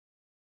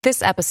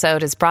This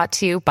episode is brought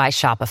to you by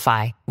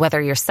Shopify.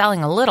 Whether you're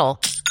selling a little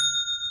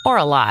or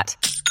a lot,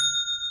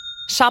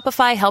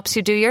 Shopify helps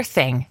you do your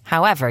thing,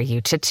 however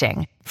you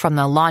cha-ching. From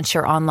the launch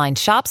your online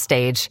shop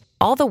stage,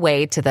 all the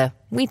way to the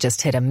we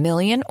just hit 1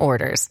 million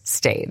orders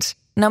stage.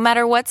 No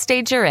matter what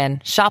stage you're in,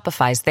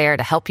 Shopify's there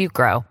to help you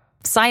grow.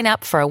 Sign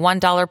up for a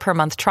 $1 per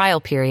month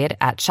trial period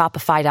at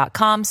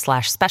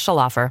shopify.com/special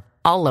offer,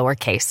 all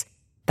lowercase.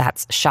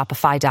 That's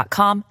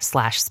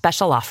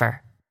shopify.com/special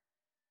offer.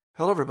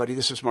 Hello, everybody.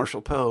 This is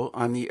Marshall Poe.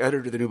 I'm the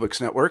editor of the New Books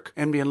Network.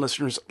 NBN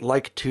listeners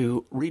like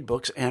to read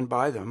books and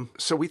buy them.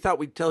 So we thought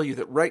we'd tell you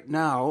that right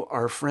now,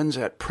 our friends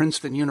at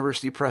Princeton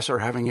University Press are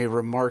having a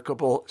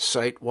remarkable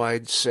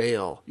site-wide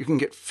sale. You can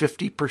get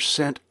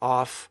 50%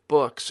 off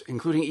books,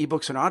 including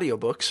ebooks and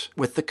audiobooks,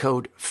 with the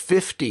code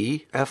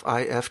 50,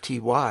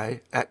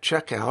 F-I-F-T-Y, at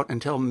checkout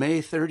until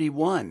May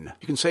 31.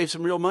 You can save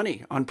some real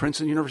money on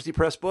Princeton University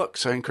Press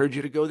books. I encourage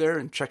you to go there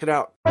and check it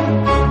out.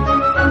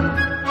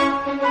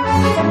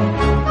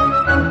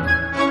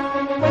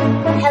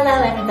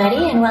 Hello,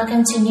 everybody, and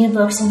welcome to New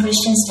Books in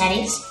Christian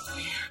Studies.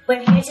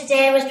 We're here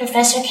today with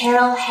Professor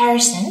Carol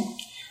Harrison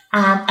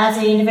of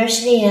the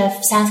University of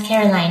South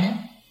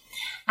Carolina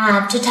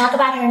to talk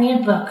about her new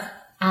book,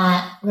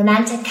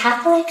 Romantic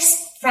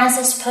Catholics,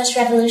 France's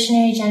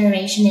Postrevolutionary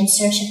Generation in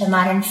Search of a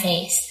Modern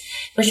Faith,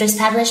 which was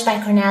published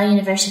by Cornell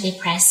University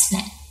Press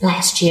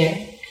last year.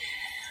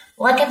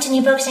 Welcome to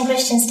New Books in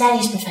Christian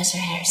Studies, Professor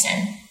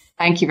Harrison.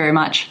 Thank you very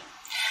much.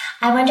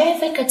 I wonder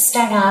if we could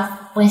start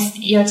off with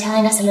you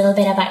telling us a little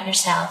bit about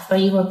yourself, where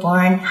you were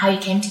born, how you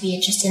came to be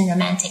interested in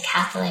Romantic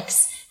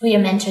Catholics, who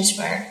your mentors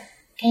were.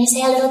 Can you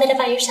say a little bit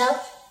about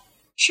yourself?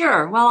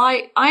 Sure. Well,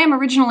 I am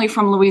originally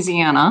from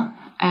Louisiana,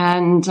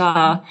 and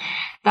that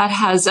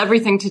has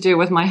everything to do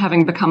with my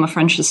having become a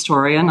French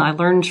historian. I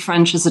learned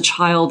French as a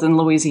child in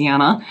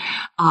Louisiana.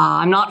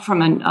 I'm not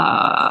from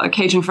a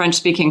Cajun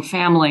French-speaking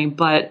family,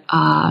 but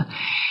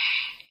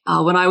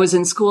when I was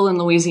in school in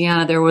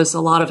Louisiana, there was a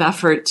lot of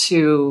effort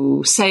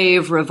to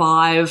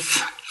revive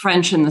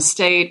French in the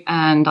state,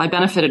 and I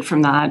benefited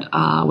from that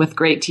with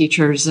great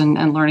teachers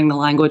and learning the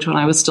language when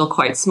I was still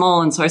quite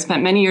small. And so I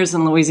spent many years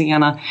in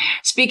Louisiana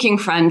speaking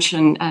French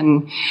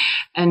and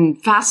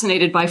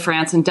fascinated by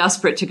France and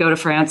desperate to go to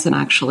France and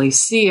actually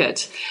see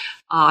it.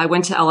 I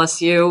went to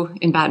LSU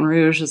in Baton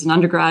Rouge as an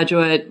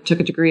undergraduate, took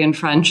a degree in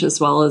French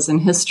as well as in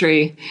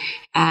history,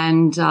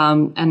 and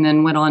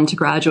then went on to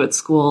graduate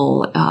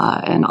school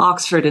in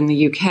Oxford in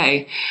the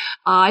UK.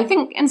 I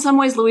think in some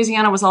ways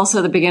Louisiana was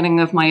also the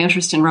beginning of my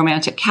interest in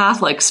Romantic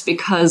Catholics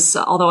because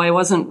although I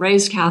wasn't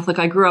raised Catholic,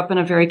 I grew up in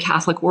a very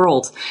Catholic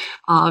world,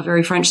 a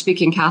very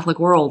French-speaking Catholic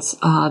world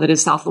that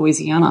is South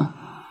Louisiana.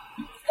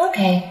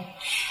 Okay.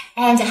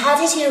 And how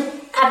did you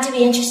come to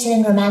be interested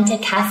in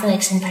Romantic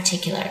Catholics in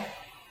particular?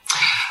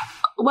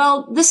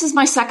 Well, this is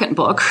my second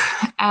book,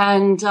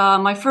 and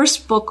my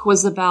first book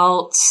was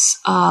about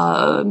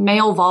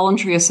male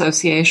voluntary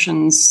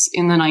associations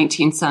in the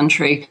 19th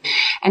century,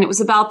 and it was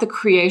about the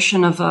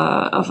creation of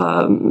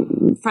a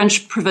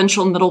French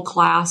provincial middle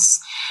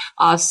class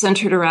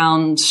centered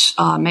around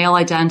male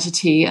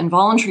identity and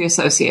voluntary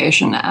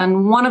association.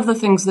 And one of the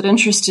things that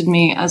interested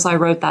me as I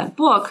wrote that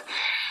book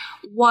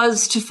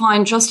was to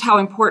find just how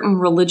important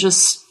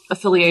religious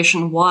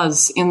affiliation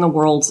was in the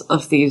world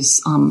of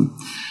these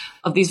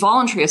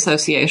voluntary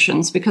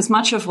associations, because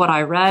much of what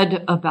I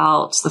read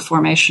about the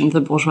formation of the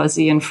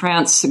bourgeoisie in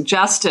France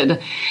suggested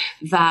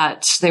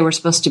that they were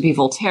supposed to be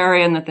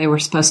Voltairean, that they were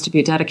supposed to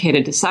be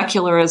dedicated to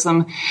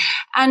secularism.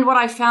 And what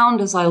I found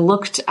as I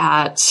looked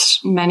at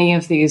many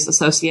of these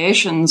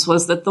associations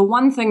was that the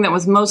one thing that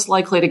was most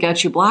likely to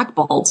get you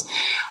blackballed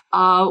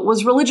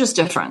was religious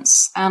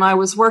difference. And I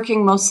was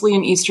working mostly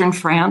in Eastern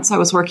France. I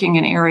was working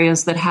in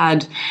areas that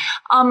had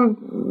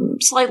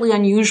slightly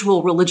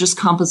unusual religious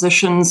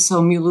compositions.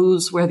 So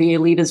Mulhouse, where the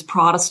elite is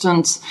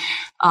Protestant,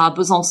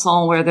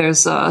 Besançon, where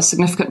there's a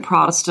significant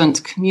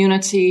Protestant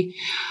community.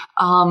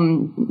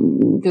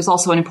 There's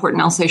also an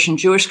important Alsatian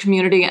Jewish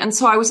community. And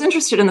so I was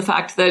interested in the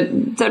fact that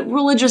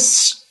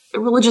religious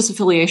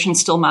affiliation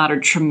still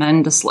mattered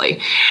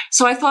tremendously.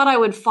 So I thought I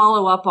would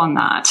follow up on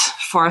that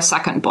for a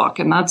second book,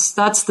 and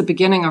that's the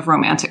beginning of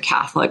Romantic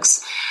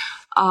Catholics.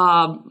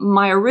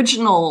 My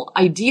original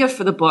idea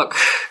for the book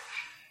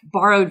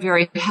borrowed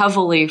very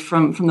heavily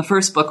from the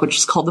first book, which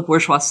is called The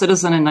Bourgeois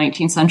Citizen in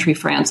 19th Century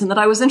France, and that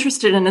I was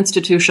interested in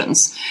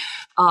institutions.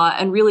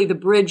 And really the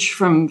bridge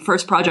from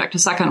first project to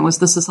second was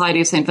the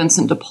Society of St.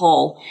 Vincent de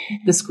Paul,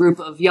 this group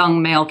of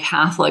young male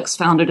Catholics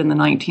founded in the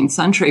 19th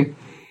century.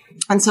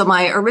 And so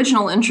my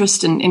original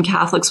interest in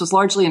Catholics was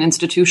largely in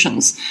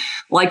institutions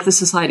like the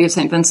Society of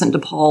St. Vincent de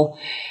Paul.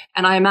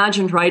 And I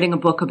imagined writing a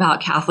book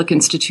about Catholic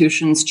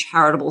institutions,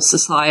 charitable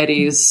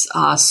societies,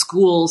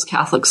 schools,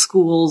 Catholic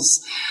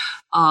schools,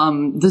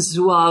 the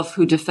Zouaves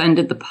who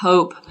defended the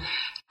Pope.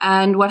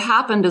 And what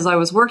happened as I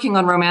was working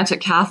on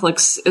Romantic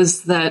Catholics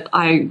is that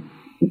I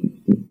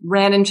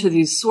ran into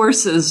these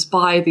sources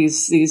by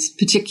these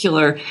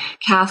particular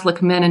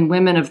Catholic men and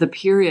women of the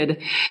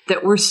period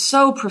that were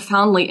so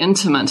profoundly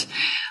intimate,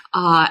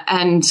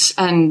 and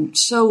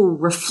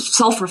so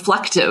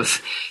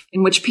self-reflective,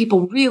 in which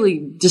people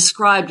really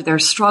described their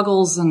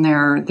struggles and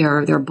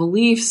their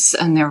beliefs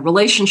and their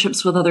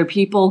relationships with other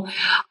people,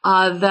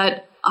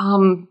 that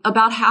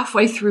about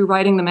halfway through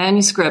writing the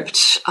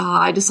manuscript,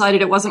 I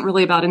decided it wasn't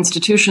really about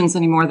institutions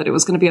anymore, that it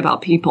was going to be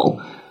about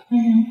people.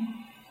 Mm-hmm.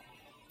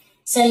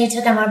 So you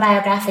took a more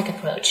biographic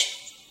approach.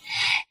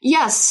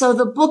 Yes. So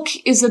the book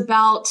is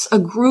about a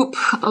group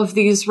of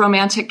these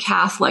Romantic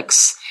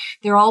Catholics.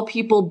 They're all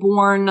people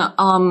born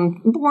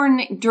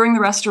during the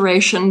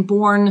Restoration,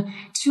 born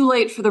too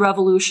late for the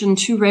Revolution,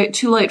 too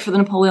late for the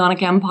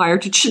Napoleonic Empire,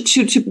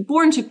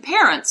 born to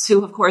parents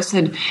who, of course,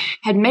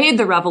 had made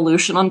the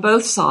Revolution on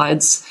both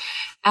sides,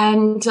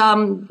 and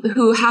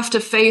who have to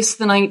face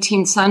the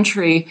 19th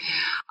century,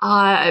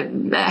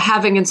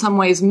 having in some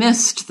ways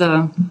missed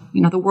the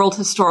world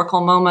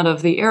historical moment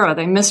of the era.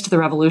 They missed the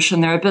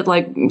Revolution. They're a bit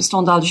like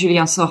Stendhal,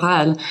 Julien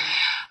Sorel.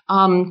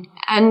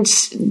 And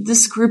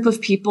this group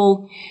of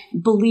people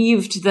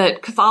believed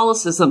that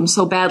Catholicism,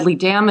 so badly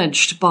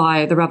damaged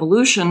by the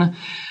Revolution,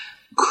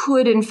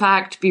 could in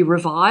fact be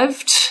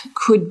revived,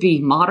 could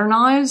be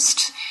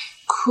modernized,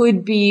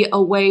 could be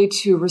a way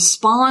to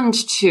respond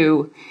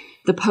to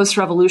the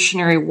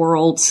post-revolutionary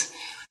world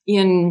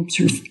in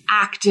sort of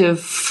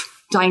active,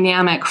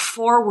 dynamic,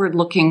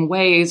 forward-looking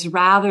ways,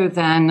 rather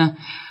than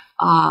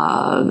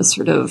the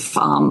sort of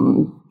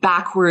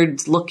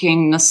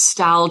backward-looking,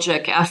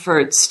 nostalgic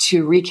efforts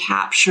to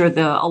recapture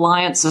the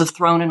alliance of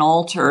throne and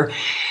altar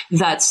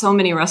that so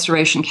many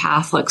Restoration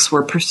Catholics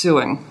were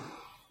pursuing.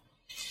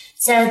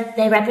 So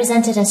they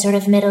represented a sort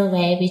of middle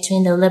way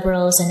between the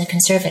liberals and the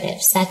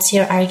conservatives. That's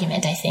your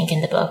argument, I think,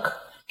 in the book.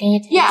 Can you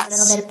tell us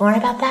a little bit more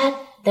about that?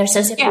 Their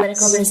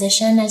socio-political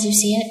position as you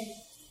see it?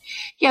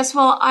 Yes,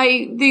 well,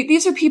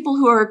 these are people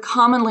who are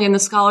commonly in the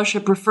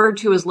scholarship referred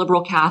to as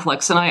liberal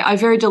Catholics, and I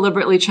very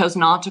deliberately chose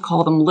not to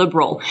call them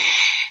liberal,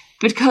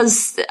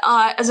 because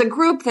as a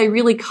group, they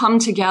really come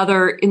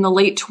together in the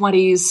late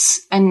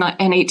 20s and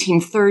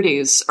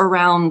 1830s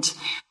around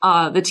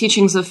the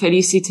teachings of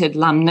Félicité de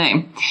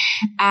Lamennais.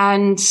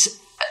 And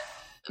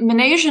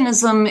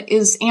Menasianism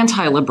is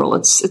anti-liberal.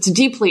 It's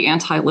deeply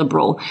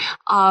anti-liberal.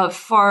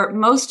 For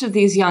most of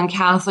these young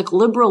Catholic,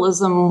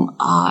 liberalism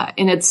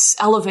in its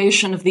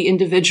elevation of the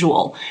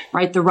individual,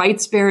 right? The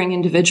rights-bearing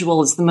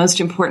individual is the most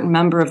important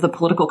member of the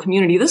political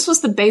community. This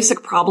was the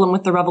basic problem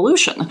with the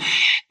Revolution.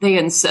 They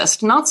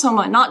insist not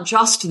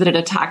just that it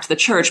attacked the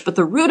church, but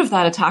the root of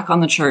that attack on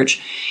the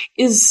church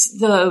is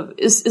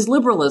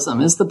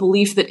liberalism, is the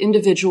belief that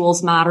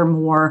individuals matter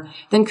more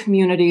than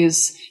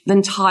communities,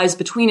 than ties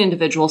between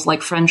individuals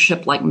like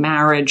friendship, like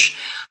marriage,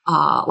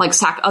 like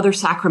other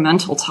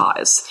sacramental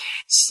ties.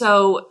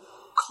 So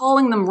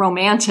calling them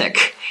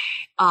romantic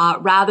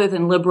rather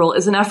than liberal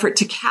is an effort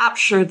to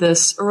capture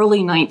this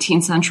early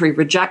 19th century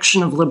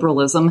rejection of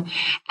liberalism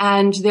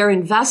and their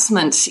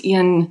investment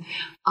in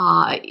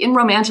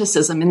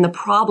romanticism, in the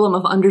problem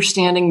of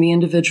understanding the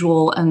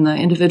individual and the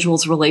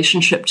individual's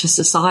relationship to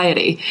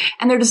society,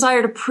 and their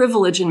desire to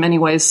privilege in many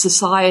ways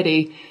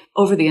society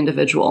over the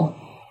individual.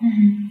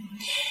 Mm-hmm.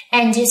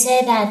 And you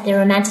say that the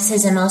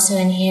romanticism also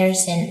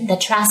inheres in the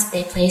trust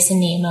they place in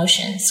the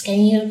emotions.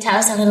 Can you tell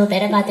us a little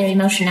bit about their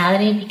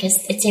emotionality?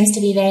 Because it seems to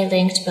be very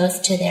linked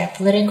both to their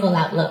political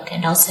outlook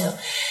and also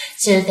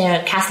to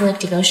their Catholic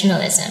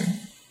devotionalism.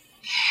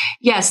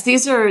 Yes,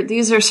 these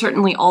are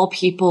certainly all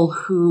people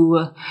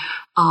who,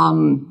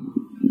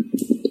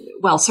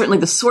 well, certainly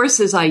the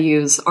sources I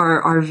use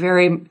are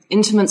very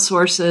intimate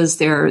sources.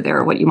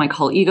 They're what you might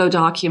call ego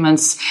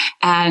documents,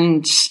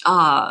 and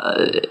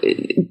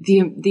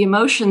the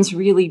emotions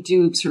really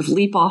do sort of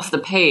leap off the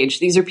page.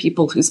 These are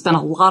people who spend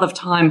a lot of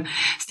time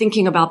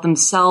thinking about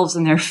themselves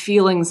and their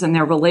feelings and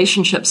their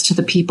relationships to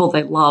the people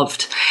they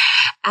loved.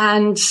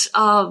 And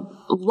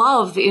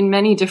love in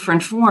many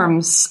different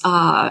forms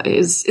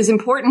is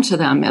important to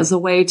them as a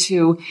way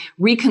to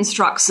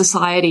reconstruct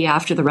society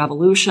after the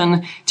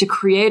Revolution, to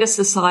create a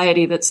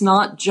society that's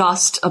not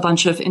just a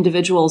bunch of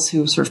individuals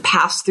who sort of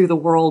pass through the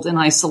world in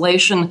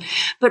isolation,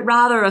 but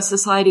rather a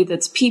society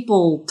that's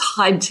people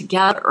tied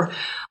together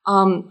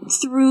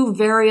through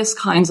various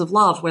kinds of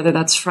love, whether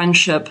that's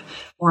friendship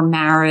or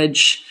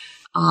marriage,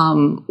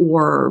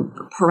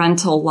 or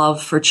parental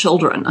love for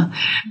children.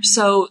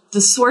 So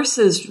the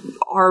sources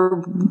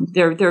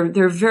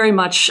they're very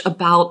much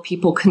about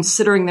people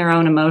considering their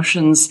own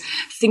emotions,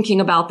 thinking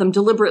about them,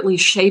 deliberately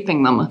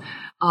shaping them,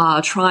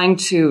 trying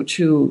to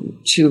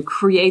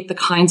create the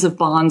kinds of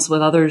bonds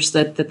with others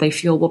that they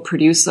feel will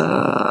produce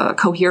a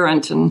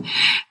coherent and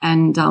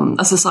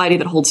a society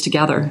that holds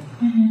together.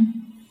 Mm-hmm.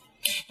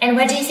 And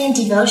where do you think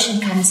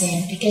devotion comes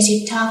in? Because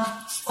you talk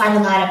quite a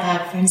lot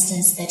about, for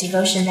instance, the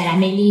devotion that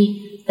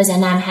Amélie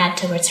Ozanam had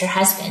towards her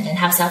husband and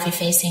how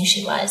self-effacing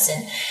she was.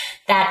 And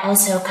that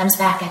also comes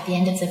back at the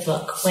end of the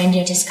book when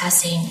you're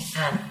discussing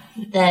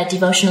the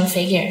devotional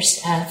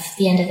figures of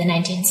the end of the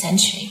 19th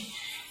century.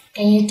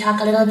 Can you talk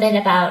a little bit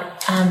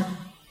about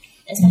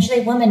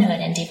especially womanhood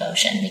and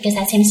devotion? Because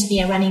that seems to be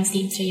a running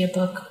theme through your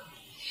book.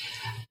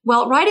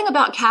 Well, writing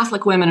about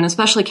Catholic women, and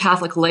especially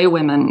Catholic lay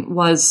women,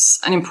 was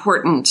an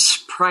important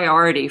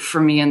priority for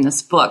me in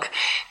this book,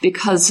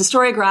 because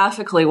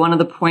historiographically, one of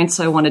the points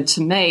I wanted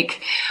to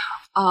make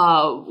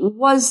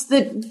was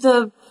that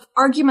the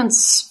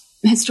arguments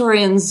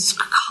historians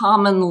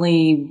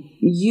commonly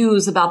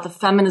use about the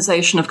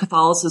feminization of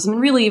Catholicism,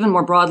 and really even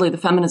more broadly the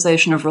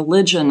feminization of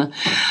religion,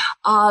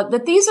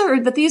 that these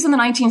in the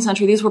 19th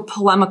century, these were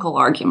polemical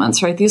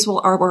arguments, right? These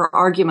were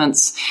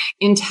arguments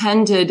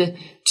intended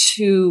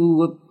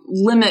to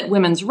limit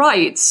women's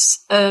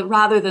rights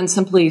rather than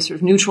simply sort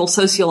of neutral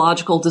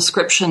sociological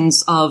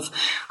descriptions of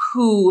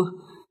who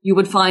you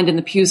would find in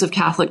the pews of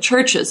Catholic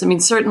churches. I mean,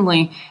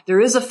 certainly there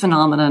is a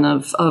phenomenon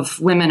of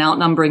women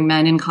outnumbering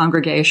men in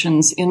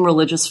congregations, in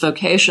religious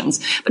vocations.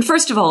 But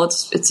first of all,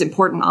 it's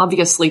important,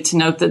 obviously, to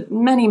note that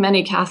many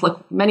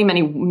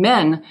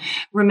men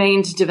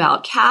remained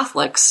devout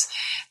Catholics.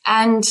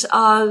 And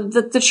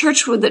that the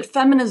church, that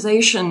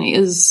feminization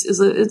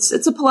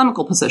it's a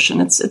polemical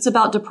position. It's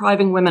about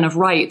depriving women of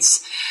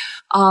rights.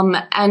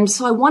 And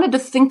so I wanted to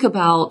think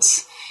about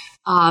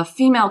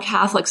female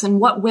Catholics and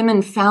what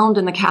women found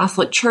in the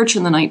Catholic Church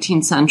in the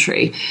 19th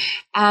century.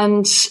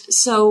 And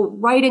so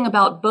writing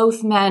about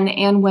both men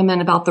and women,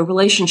 about the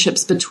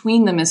relationships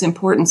between them, is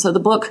important. So the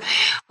book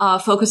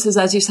focuses,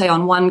 as you say,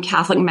 on one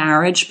Catholic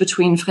marriage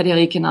between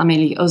Frédéric and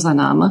Amélie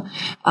Ozanam.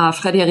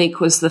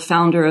 Frédéric was the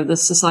founder of the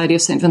Society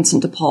of St.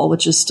 Vincent de Paul,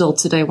 which is still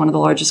today one of the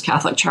largest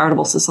Catholic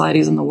charitable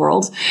societies in the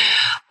world.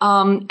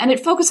 And it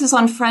focuses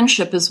on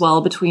friendship as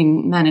well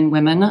between men and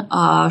women.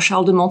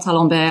 Charles de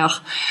Montalembert,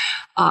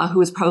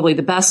 who is probably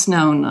the best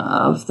known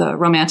of the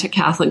Romantic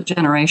Catholic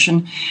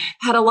generation,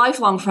 had a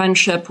lifelong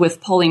friendship with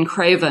Pauline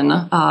Craven,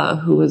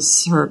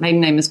 her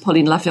maiden name is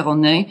Pauline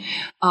Laferronnet,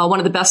 one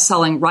of the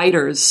best-selling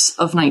writers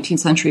of 19th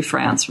century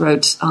France,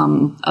 wrote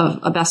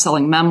a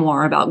best-selling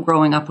memoir about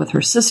growing up with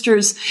her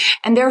sisters.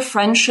 And their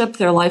friendship,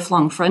 their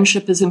lifelong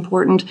friendship, is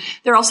important.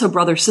 There are also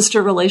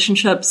brother-sister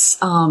relationships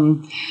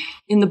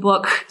in the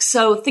book.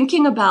 So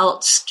thinking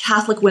about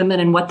Catholic women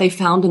and what they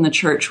found in the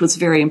church was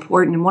very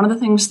important. And one of the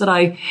things that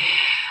I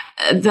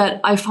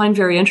find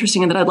very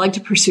interesting and that I'd like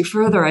to pursue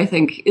further, I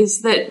think,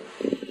 is that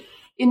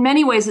in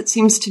many ways it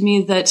seems to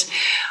me that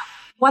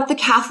what the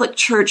Catholic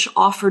Church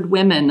offered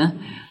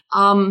women,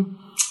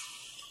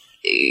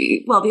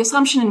 the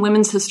assumption in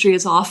women's history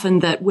is often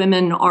that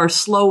women are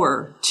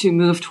slower to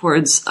move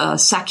towards a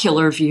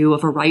secular view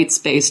of a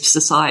rights-based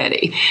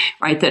society,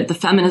 right? That the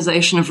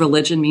feminization of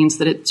religion means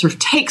that it sort of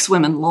takes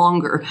women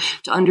longer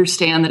to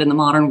understand that in the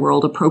modern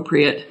world,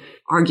 appropriate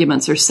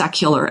arguments are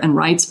secular and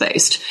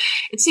rights-based.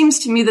 It seems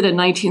to me that in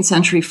 19th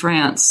century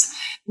France,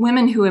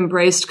 women who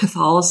embraced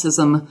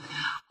Catholicism,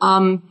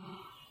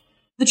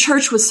 the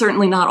church was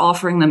certainly not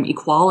offering them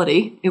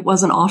equality. It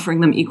wasn't offering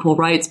them equal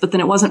rights, but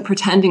then it wasn't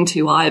pretending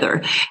to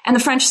either. And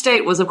the French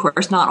state was, of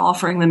course, not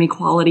offering them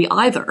equality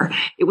either.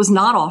 It was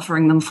not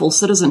offering them full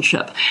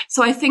citizenship.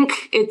 So I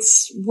think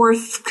it's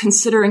worth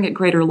considering at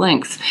greater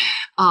length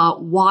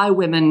why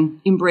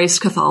women embraced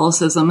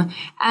Catholicism,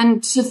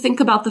 and to think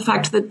about the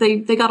fact that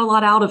they got a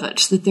lot out of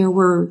it, that there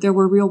were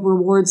real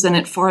rewards in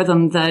it for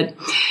them that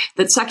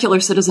secular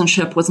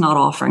citizenship was not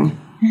offering.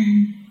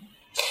 Mm-hmm.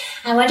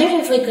 I wondered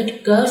if we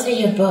could go through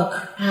your book,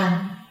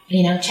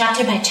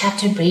 chapter by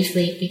chapter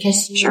briefly,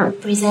 because you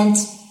present,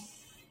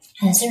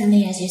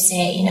 certainly, as you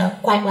say,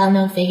 quite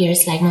well-known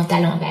figures like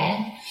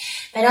Montalembert,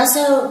 but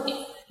also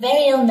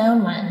very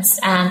ill-known ones,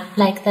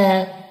 like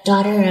the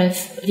daughter of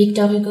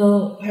Victor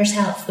Hugo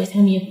herself, with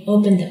whom you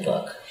opened the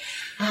book.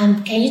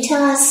 Can you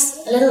tell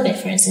us a little bit,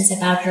 for instance,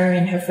 about her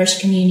and her first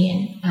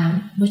communion,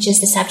 which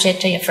is the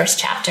subject of your first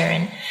chapter,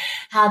 and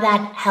how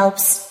that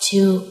helps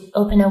to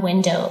open a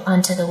window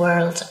onto the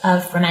world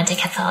of Romantic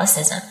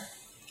Catholicism?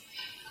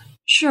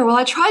 Sure. Well,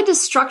 I tried to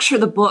structure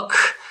the book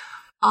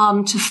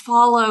to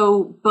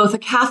follow both a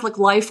Catholic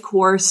life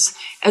course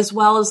as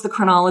well as the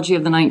chronology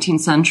of the 19th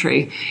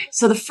century.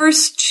 So the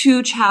first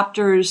two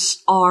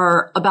chapters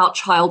are about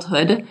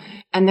childhood,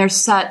 and they're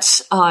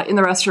set in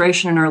the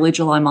Restoration and early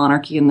July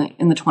monarchy in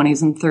the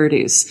 20s and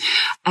 30s.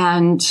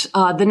 And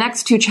the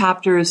next two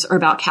chapters are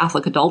about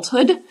Catholic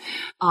adulthood,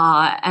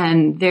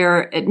 and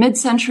they're at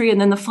mid-century. And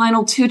then the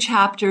final two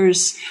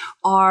chapters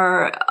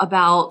are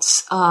about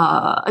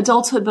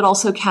adulthood, but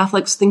also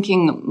Catholics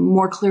thinking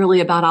more clearly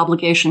about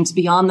obligations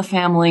beyond the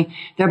family.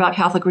 They're about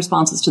Catholic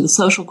responses to the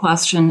social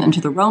question and to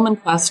the Roman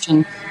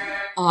question,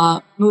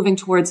 moving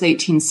towards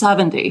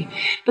 1870.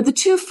 But the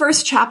two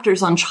first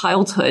chapters on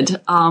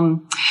childhood,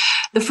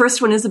 the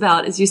first one is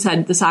about, as you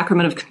said, the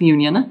sacrament of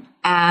communion.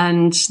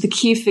 And the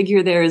key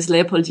figure there is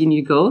Léopoldine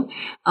Hugo,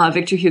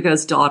 Victor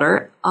Hugo's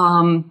daughter.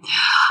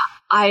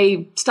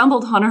 I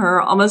stumbled on her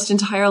almost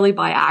entirely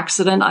by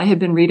accident. I had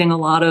been reading a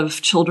lot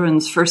of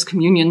children's First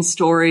Communion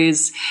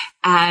stories,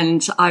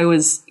 and I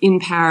was in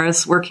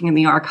Paris working in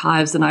the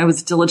archives, and I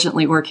was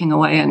diligently working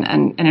away.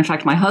 And in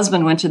fact, my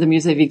husband went to the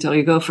Musée Victor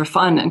Hugo for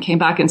fun and came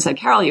back and said,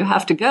 "Carol, you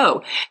have to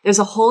go. There's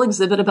a whole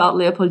exhibit about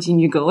Léopoldine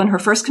Hugo and her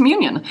First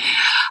Communion."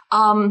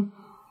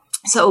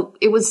 So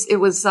it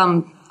was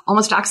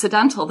almost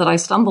accidental that I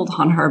stumbled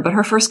on her, but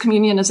her first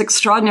communion is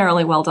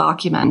extraordinarily well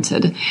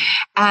documented.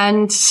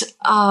 And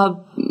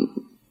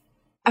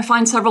I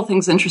find several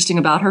things interesting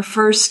about her.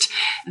 First,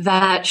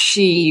 that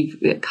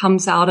she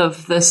comes out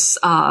of this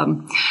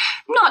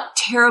not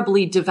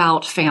terribly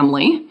devout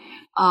family.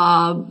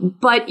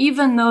 But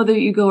even though the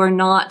Hugo are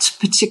not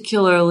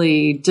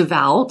particularly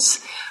devout,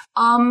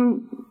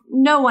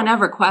 no one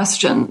ever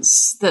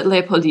questions that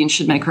Léopoldine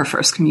should make her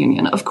first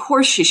communion. Of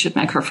course she should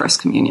make her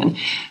first communion.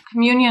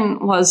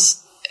 Communion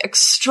was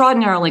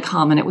extraordinarily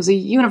common. It was a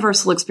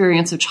universal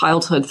experience of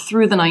childhood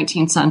through the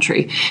 19th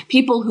century.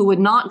 People who would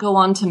not go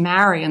on to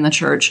marry in the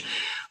church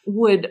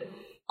would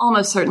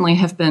almost certainly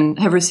have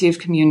received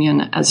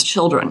communion as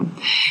children.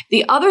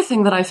 The other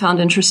thing that I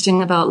found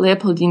interesting about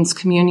Léopoldine's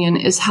communion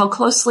is how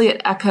closely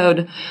it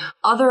echoed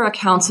other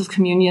accounts of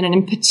communion, and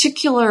in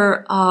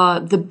particular,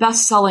 the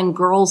best-selling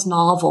girls'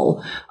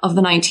 novel of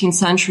the 19th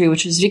century,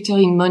 which is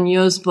Victorine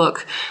Monnieux's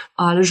book,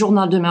 Le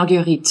Journal de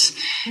Marguerite.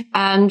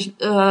 And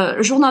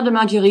Journal de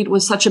Marguerite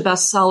was such a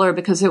bestseller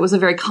because it was a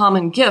very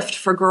common gift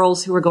for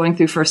girls who were going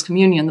through First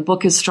Communion. The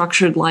book is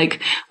structured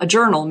like a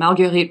journal.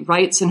 Marguerite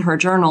writes in her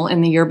journal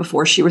in the year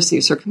before she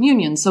receives her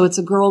communion. So it's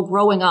a girl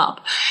growing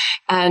up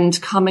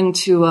and coming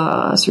to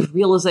a sort of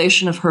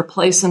realization of her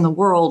place in the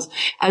world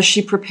as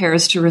she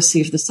prepares to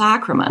receive the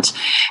sacrament.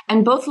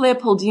 And both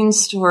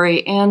Léopoldine's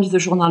story and the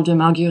Journal de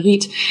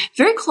Marguerite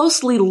very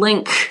closely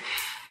link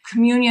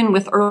communion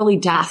with early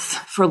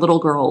death for little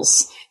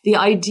girls. The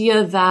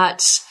idea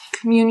that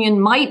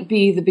communion might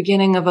be the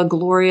beginning of a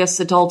glorious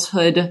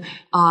adulthood,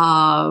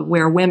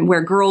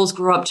 where girls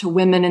grow up to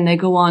women and they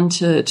go on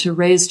to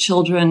raise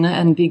children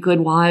and be good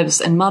wives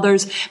and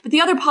mothers. But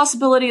the other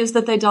possibility is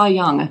that they die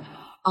young,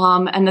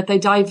 and that they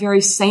die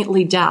very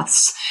saintly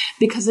deaths,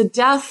 because a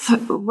death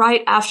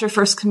right after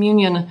First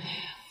Communion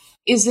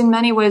is in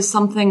many ways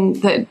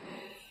something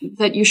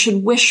that you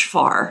should wish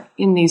for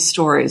in these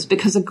stories,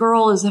 because a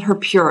girl is at her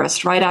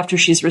purest right after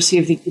she's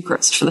received the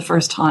Eucharist for the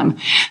first time.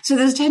 So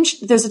there's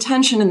a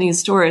tension in these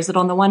stories that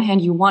on the one hand,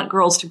 you want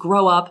girls to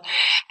grow up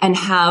and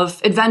have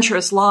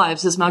adventurous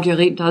lives, as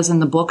Marguerite does in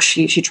the book.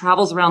 She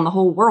travels around the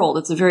whole world.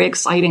 It's a very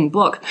exciting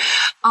book.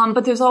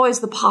 But there's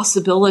always the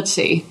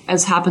possibility,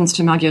 as happens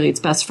to Marguerite's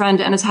best friend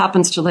and as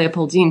happens to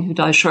Léopoldine, who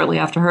dies shortly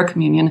after her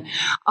communion,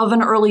 of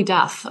an early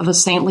death, of a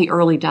saintly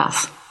early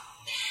death.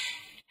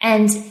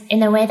 And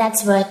in a way,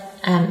 that's what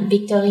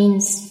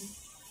Victorine's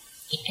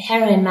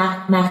heroine,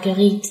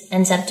 Marguerite,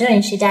 ends up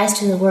doing. She dies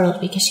to the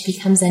world because she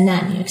becomes a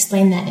nun. You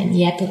explain that in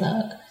the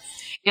epilogue.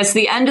 Yes,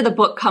 the end of the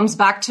book comes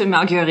back to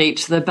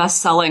Marguerite, the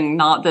best-selling,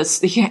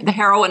 the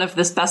heroine of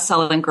this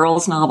best-selling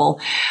girls'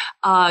 novel.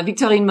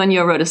 Victorine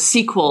Monnieux wrote a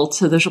sequel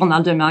to the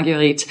Journal de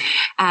Marguerite,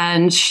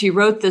 and she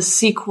wrote this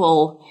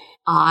sequel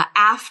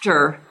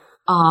after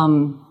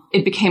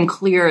it became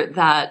clear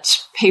that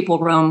Papal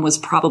Rome was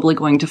probably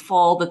going to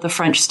fall, that the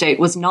French state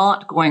was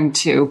not going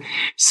to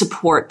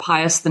support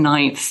Pius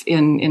IX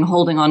in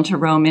holding on to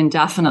Rome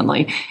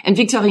indefinitely. And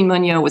Victorine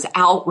Monnieux was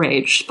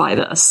outraged by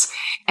this.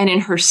 And in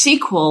her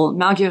sequel,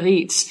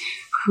 Marguerite,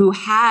 who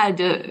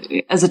had,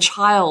 as a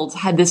child,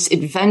 had this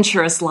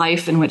adventurous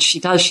life in which she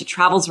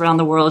travels around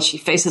the world, she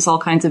faces all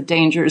kinds of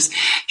dangers,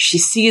 she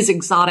sees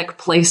exotic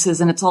places,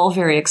 and it's all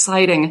very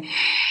exciting.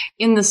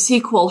 In the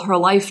sequel, her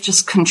life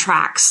just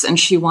contracts, and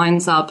she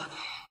winds up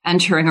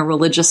entering a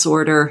religious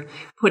order,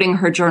 putting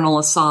her journal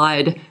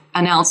aside,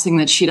 announcing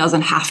that she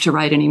doesn't have to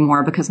write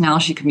anymore because now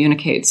she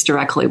communicates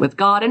directly with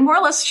God. And more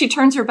or less, she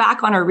turns her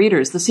back on her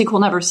readers. The sequel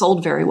never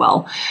sold very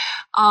well.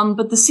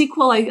 But the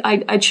sequel,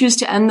 I choose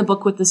to end the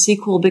book with the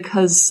sequel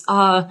because,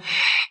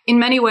 in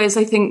many ways,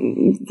 I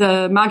think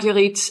the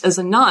Marguerite as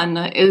a nun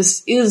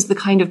is the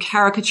kind of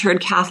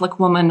caricatured Catholic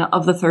woman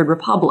of the Third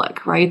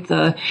Republic, right?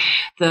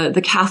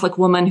 The Catholic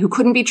woman who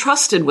couldn't be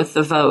trusted with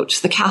the vote,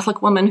 the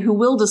Catholic woman who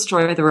will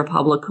destroy the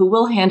Republic, who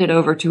will hand it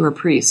over to her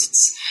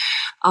priests.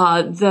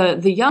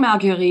 The young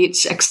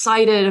Marguerite,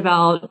 excited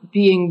about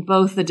being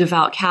both a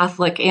devout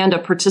Catholic and a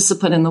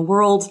participant in the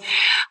world,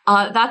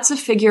 that's a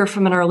figure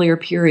from an earlier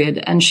period,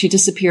 and she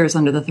disappears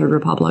under the Third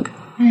Republic.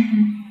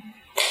 Mm-hmm.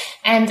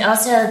 And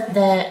also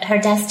her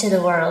death to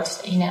the world,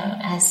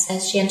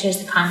 as she enters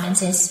the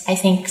convent is, I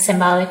think,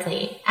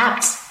 symbolically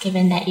apt,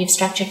 given that you've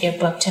structured your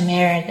book to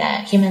mirror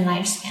the human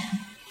lifespan.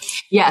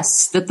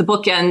 Yes, that the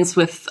book ends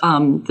with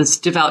this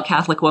devout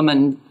Catholic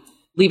woman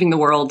leaving the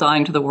world,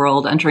 dying to the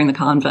world, entering the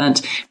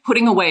convent,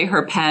 putting away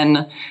her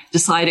pen,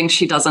 deciding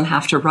she doesn't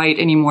have to write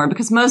anymore,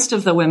 because most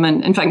of the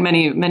women, in fact,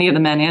 many of the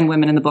men and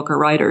women in the book are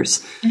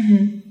writers.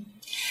 Mm-hmm.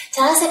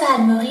 Tell us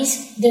about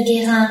Maurice de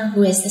GuÄ,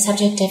 who is the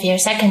subject of your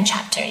second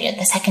chapter,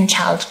 the second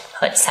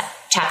childhood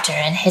chapter,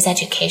 and his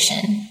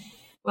education.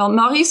 Well,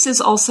 Maurice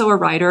is also a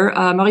writer.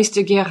 Maurice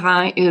de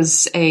GuÄ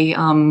is a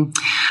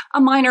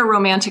minor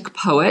romantic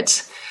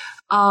poet.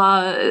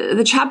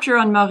 The chapter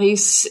on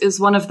Maurice is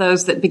one of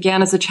those that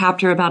began as a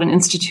chapter about an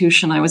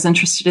institution. I was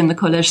interested in the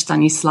Collège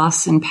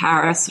Stanislas in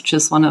Paris, which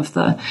is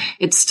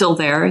it's still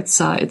there.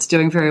 It's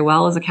doing very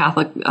well as a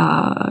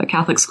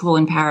Catholic school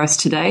in Paris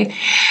today.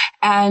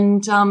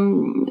 And,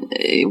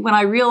 when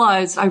I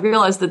realized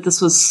that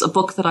this was a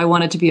book that I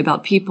wanted to be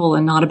about people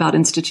and not about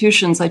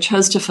institutions, I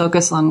chose to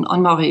focus on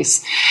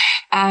Maurice.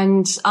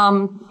 And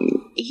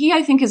he,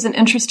 I think, is an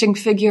interesting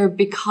figure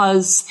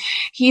because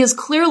he's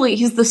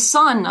the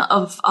son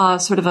of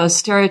sort of a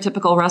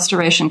stereotypical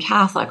Restoration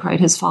Catholic, right?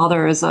 His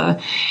father is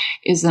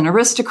an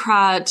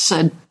aristocrat,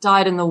 a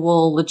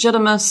dyed-in-the-wool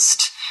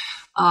legitimist,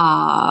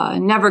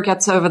 never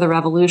gets over the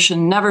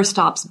revolution, never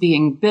stops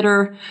being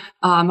bitter.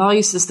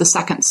 Maurice is the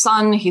second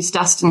son. He's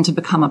destined to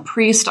become a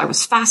priest. I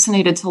was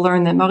fascinated to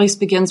learn that Maurice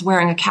begins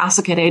wearing a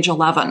cassock at age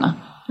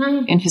 11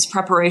 in his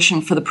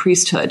preparation for the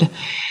priesthood.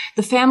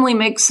 The family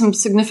makes some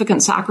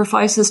significant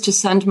sacrifices to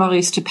send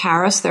Maurice to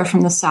Paris. They're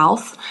from the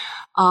South.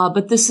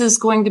 But this is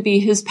going to be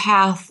his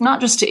path,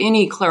 not just to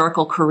any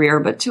clerical career,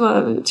 but to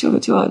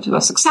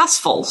a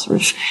successful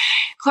sort of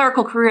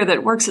clerical career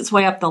that works its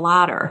way up the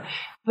ladder.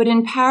 But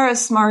in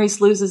Paris, Maurice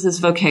loses his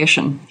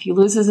vocation. He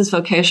loses his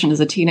vocation as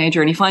a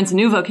teenager, and he finds a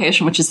new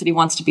vocation, which is that he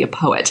wants to be a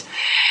poet.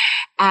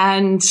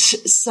 And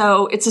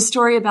so it's a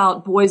story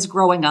about boys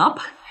growing up.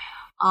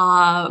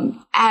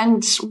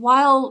 And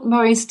while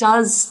Maurice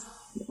does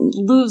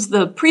lose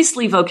the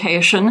priestly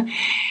vocation,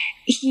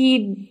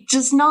 he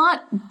does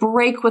not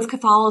break with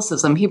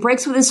Catholicism. He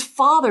breaks with his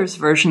father's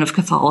version of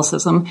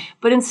Catholicism,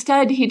 but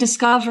instead he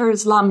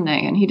discovers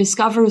Lamennais, and he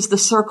discovers the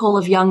circle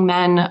of young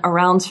men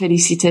around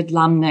Félicité de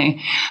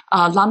Lamennais.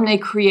 Lamennais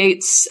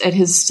creates at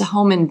his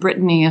home in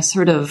Brittany a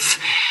sort of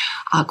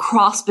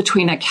cross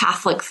between a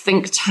Catholic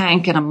think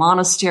tank and a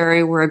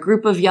monastery where a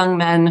group of young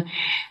men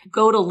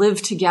go to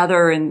live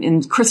together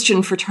in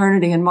Christian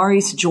fraternity, and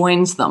Maurice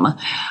joins them.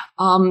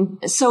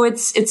 So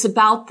it's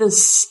about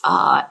this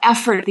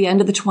effort at the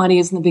end of the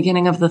 20s and the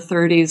beginning of the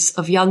 30s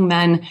of young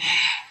men,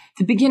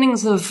 the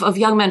beginnings of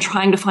young men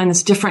trying to find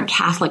this different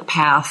Catholic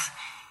path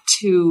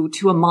to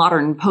a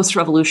modern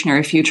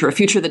post-revolutionary future, a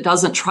future that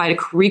doesn't try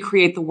to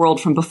recreate the world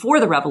from before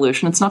the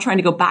revolution. It's not trying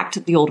to go back to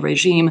the old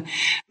regime,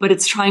 but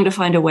it's trying to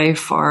find a way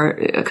for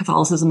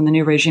Catholicism and the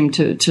new regime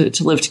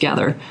to live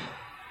together.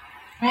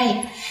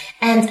 Right.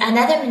 And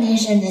another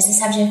Melanesian is the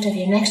subject of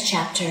your next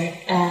chapter,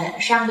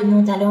 Charles de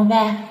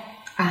Montalembert.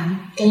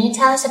 Can you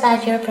tell us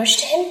about your approach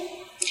to him?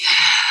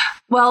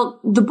 Well,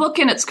 the book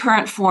in its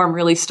current form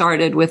really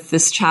started with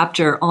this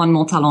chapter on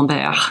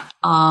Montalembert.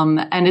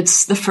 And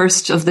it's the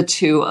first of the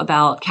two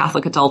about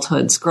Catholic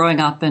adulthoods,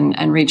 growing up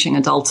and reaching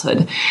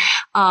adulthood.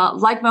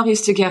 Like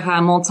Maurice de GuÃ,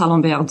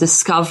 Montalembert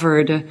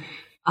discovered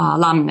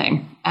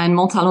Lamennais. And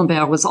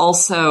Montalembert was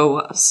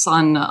also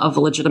son of a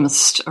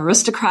legitimist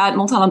aristocrat.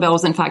 Montalembert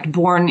was, in fact,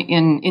 born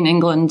in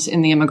England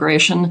in the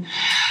immigration.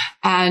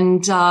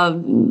 And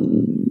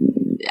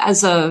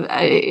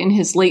in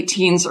his late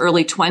teens,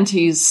 early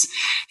 20s,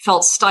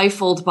 felt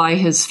stifled by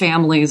his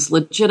family's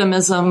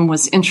legitimism,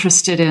 was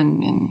interested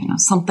in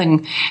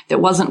something that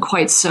wasn't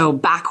quite so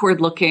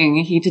backward looking.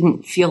 He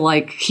didn't feel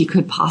like he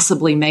could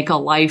possibly make a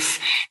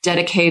life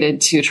dedicated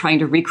to trying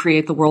to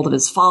recreate the world of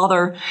his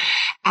father.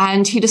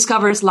 And he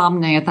discovers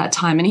Lamennais at that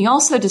time. And he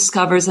also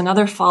discovers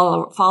another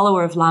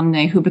follower of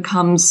Lamennais who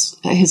becomes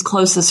his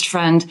closest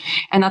friend,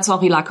 and that's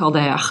Henri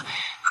Lacordaire,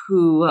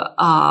 who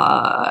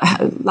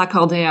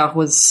Lacordaire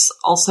was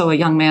also a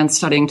young man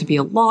studying to be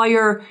a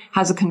lawyer,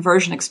 has a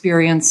conversion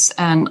experience,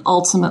 and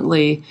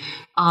ultimately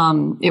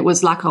it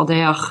was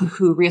Lacordaire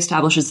who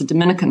reestablishes the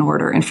Dominican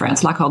order in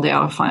France.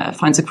 Lacordaire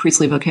finds a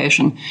priestly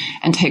vocation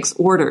and takes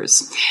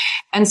orders.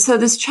 And so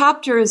this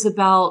chapter is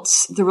about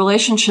the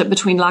relationship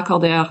between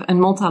Lacordaire and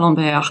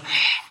Montalembert,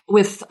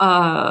 with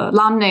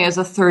Lamennais as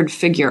a third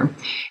figure.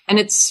 And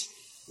it's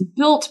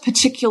built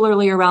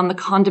particularly around the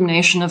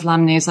condemnation of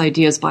Lamennais'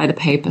 ideas by the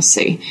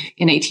papacy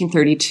in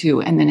 1832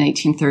 and then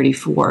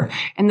 1834.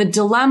 And the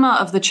dilemma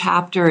of the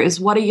chapter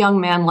is what a young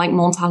man like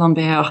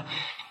Montalembert,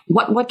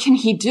 what can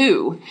he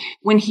do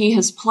when he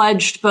has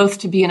pledged both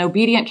to be an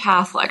obedient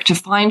Catholic, to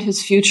find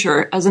his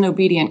future as an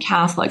obedient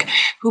Catholic,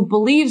 who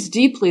believes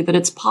deeply that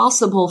it's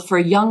possible for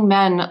young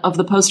men of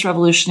the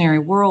post-revolutionary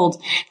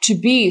world to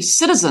be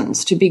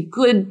citizens, to be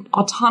good,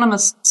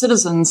 autonomous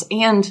citizens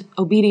and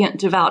obedient,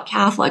 devout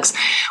Catholics.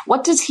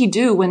 What does he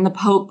do when the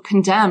Pope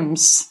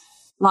condemns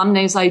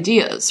Lamennais'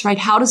 ideas, right?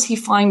 How does he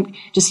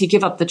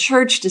give up the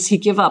church? Does he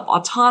give up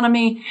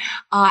autonomy?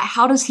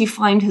 How does he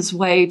find his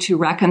way to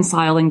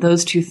reconciling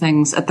those two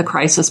things at the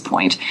crisis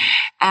point?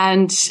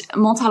 And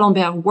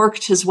Montalembert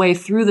worked his way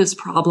through this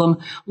problem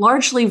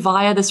largely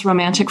via this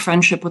romantic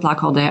friendship with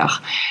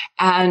Lacordaire.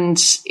 And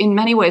in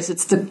many ways,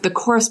 it's the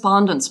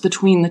correspondence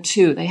between the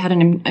two. They had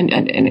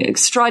an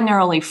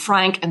extraordinarily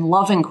frank and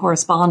loving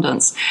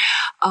correspondence.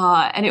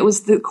 And it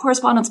was the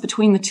correspondence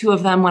between the two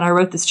of them when I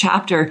wrote this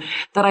chapter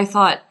that I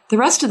thought, the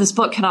rest of this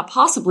book cannot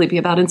possibly be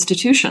about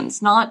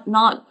institutions,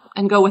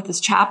 and go with this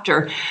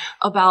chapter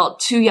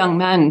about two young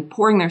men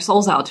pouring their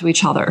souls out to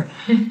each other,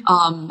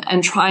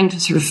 and trying to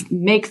sort of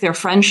make their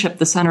friendship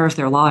the center of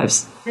their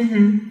lives.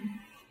 Mm-hmm.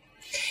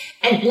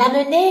 And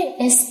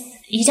Lamennais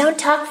you don't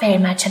talk very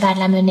much about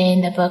Lamennais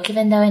in the book,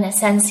 even though in a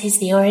sense he's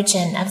the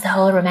origin of the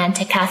whole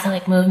Romantic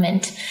Catholic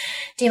movement.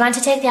 Do you want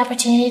to take the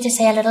opportunity to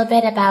say a little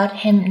bit about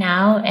him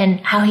now and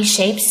how he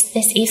shapes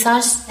this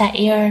ethos that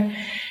you're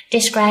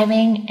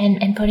describing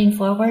and putting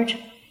forward?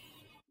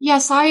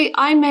 Yes,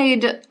 I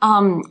made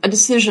a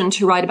decision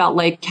to write about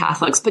lay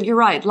Catholics, but you're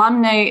right.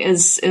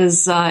 Lamennais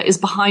is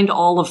behind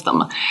all of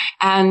them,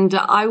 and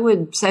I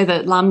would say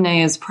that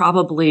Lamennais is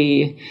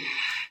probably,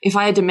 if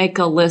I had to make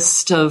a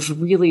list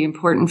of really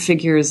important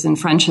figures in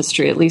French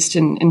history, at least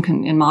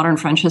in modern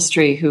French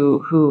history,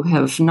 who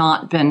have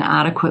not been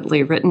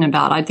adequately written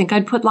about, I think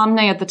I'd put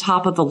Lamennais at the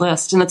top of the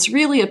list, and it's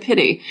really a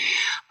pity,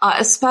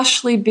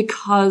 especially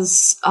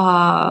because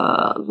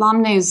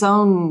Lamennais'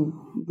 own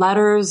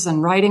letters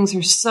and writings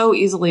are so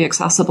easily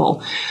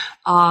accessible.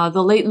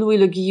 The late Louis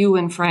Le Guillou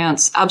in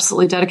France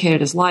absolutely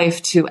dedicated his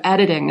life to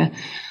editing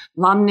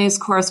Lamennais'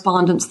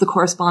 correspondence, the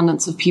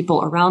correspondence of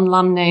people around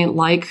Lamennais,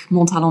 like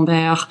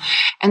Montalembert.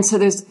 And so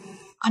there's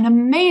an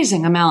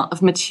amazing amount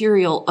of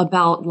material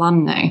about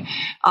Lamennais.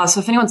 So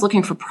if anyone's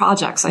looking for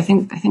projects, I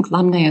think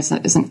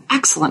Lamennais is an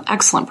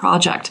excellent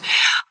project,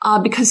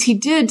 because he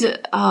did,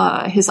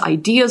 his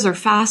ideas are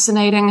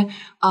fascinating.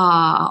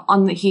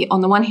 On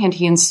the one hand,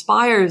 he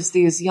inspires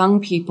these young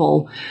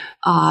people,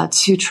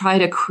 to try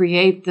to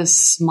create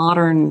this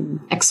modern,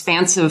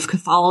 expansive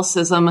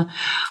Catholicism.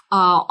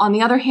 On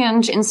the other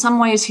hand, in some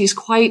ways,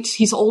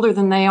 he's older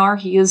than they are.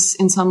 He is,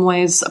 in some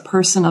ways, a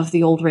person of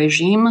the old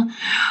regime.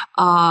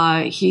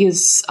 He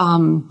is,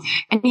 and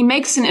he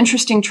makes an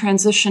interesting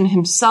transition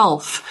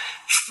himself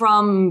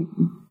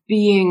from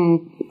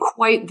being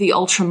quite the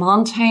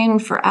ultramontane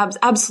for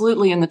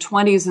absolutely in the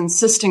 20s,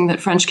 insisting that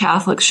French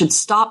Catholics should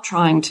stop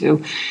trying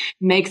to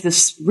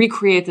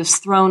recreate this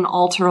throne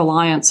altar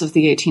alliance of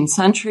the 18th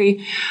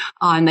century,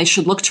 and they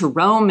should look to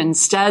Rome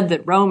instead,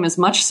 that Rome is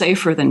much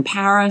safer than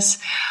Paris,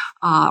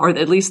 or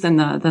at least than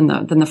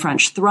the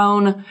French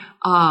throne.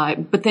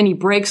 But then he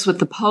breaks with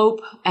the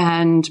Pope,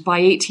 and by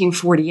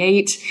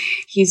 1848,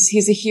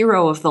 he's a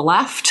hero of the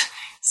left,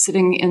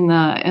 sitting in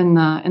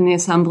the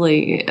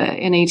assembly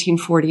in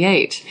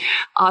 1848.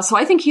 So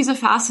I think he's a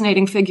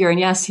fascinating figure, and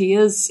yes, he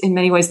is in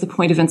many ways the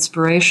point of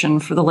inspiration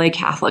for the lay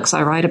Catholics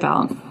I write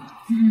about.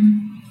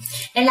 Mm-hmm.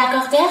 And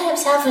Lacordaire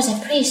himself was a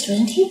priest,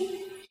 wasn't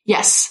he?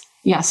 Yes.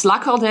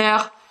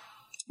 Lacordaire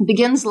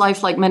begins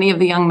life like many of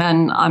the young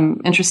men I'm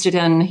interested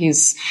in.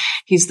 He's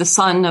the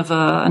son of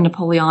a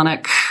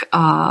Napoleonic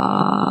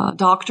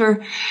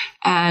doctor,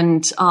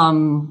 and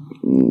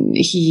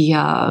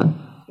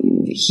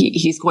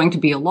he's going to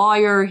be a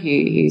lawyer.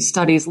 He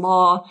studies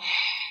law.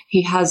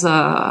 He has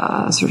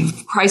a sort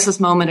of crisis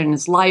moment in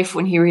his life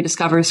when he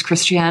rediscovers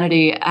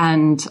Christianity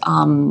and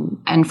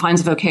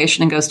finds a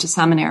vocation and goes to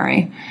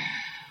seminary.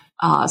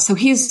 So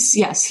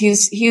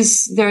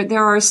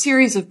there are a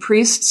series of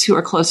priests who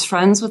are close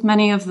friends with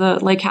many of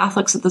the lay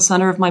Catholics at the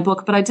center of my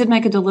book, but I did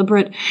make a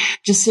deliberate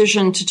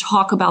decision to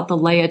talk about the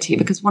laity,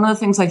 because one of the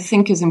things I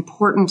think is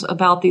important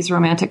about these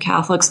Romantic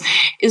Catholics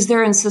is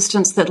their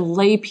insistence that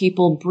lay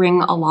people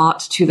bring a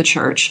lot to the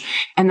church,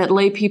 and that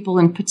lay people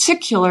in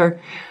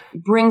particular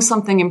bring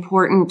something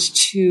important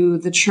to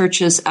the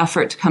church's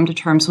effort to come to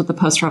terms with the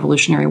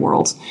post-revolutionary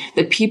world,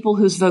 that people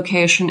whose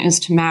vocation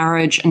is to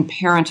marriage and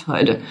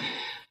parenthood,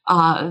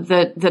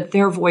 that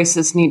their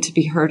voices need to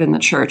be heard in the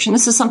church. And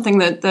this is something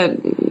that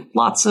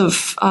lots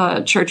of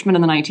churchmen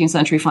in the 19th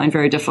century find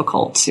very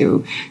difficult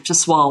to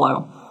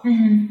swallow.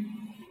 Mm-hmm.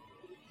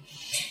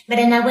 But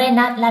in a way,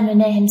 not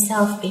Lamennais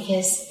himself,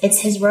 because it's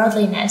his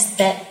worldliness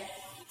that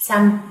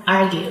some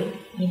argue,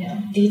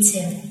 leads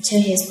him to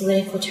his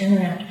political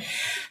turnaround.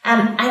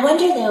 I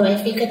wonder, though,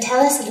 if you could tell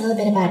us a little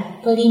bit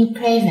about Pauline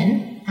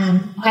Craven.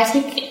 I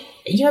think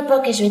your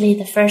book is really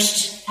the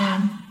first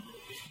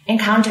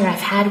encounter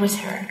I've had with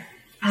her.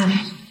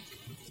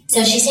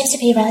 So she seems to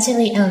be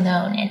relatively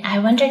ill-known, and I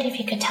wondered if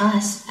you could tell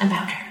us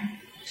about her.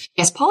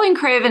 Yes, Pauline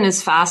Craven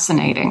is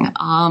fascinating.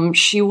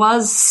 She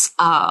was,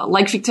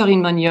 like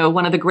Victorine Monnier,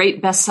 one of the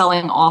great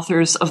best-selling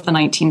authors of the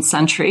 19th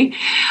century.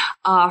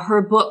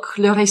 Her book,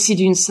 Le récit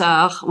d'une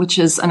sœur, which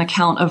is an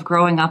account of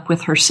growing up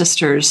with her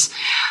sisters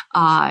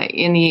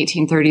in the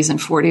 1830s and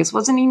 40s,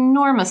 was an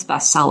enormous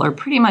bestseller.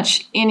 Pretty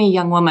much any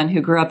young woman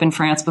who grew up in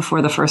France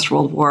before the First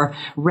World War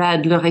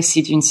read Le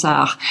récit d'une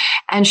sœur.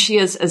 And she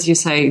is, as you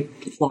say,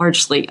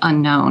 largely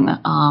unknown.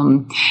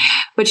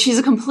 But she's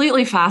a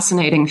completely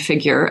fascinating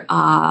figure.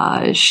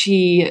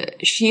 She,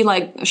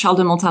 like Charles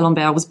de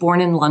Montalembert, was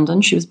born in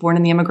London. She was born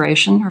in the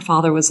immigration. Her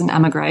father was an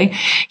émigré.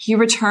 He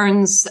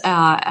returns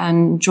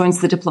and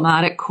joins the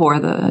diplomatic corps.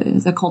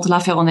 The Comte de la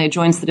Ferronnays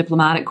joins the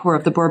diplomatic corps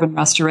of the Bourbon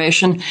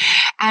Restoration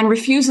and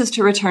refuses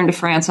to return to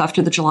France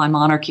after the July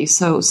Monarchy.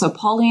 So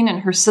Pauline and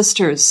her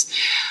sisters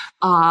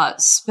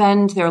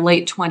spend their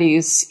late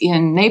 20s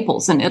in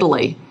Naples, in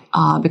Italy,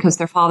 because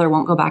their father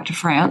won't go back to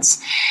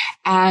France.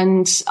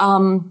 And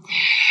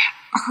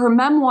her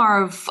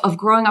memoir of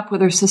growing up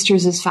with her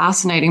sisters is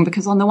fascinating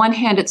because on the one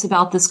hand, it's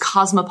about this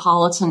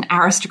cosmopolitan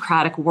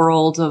aristocratic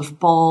world of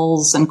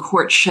balls and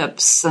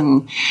courtships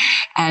and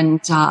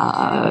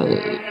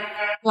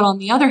But on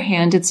the other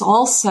hand, it's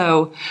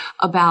also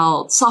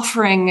about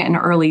suffering and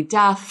early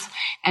death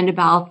and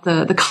about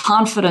the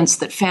confidence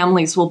that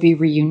families will be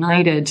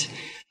reunited,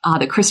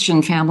 that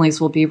Christian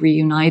families will be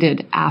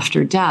reunited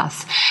after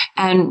death.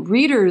 And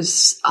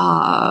readers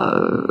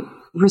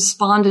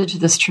responded to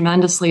this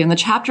tremendously. And the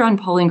chapter on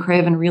Pauline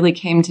Craven really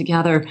came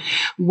together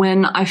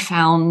when I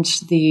found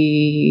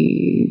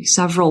the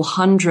several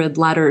hundred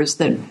letters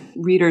that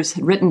readers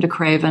had written to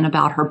Craven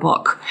about her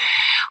book,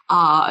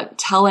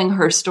 telling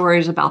her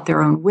stories about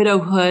their own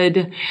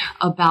widowhood,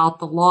 about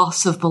the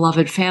loss of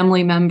beloved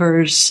family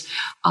members,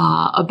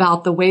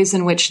 about the ways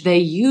in which they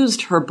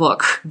used her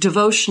book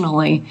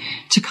devotionally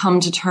to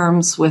come to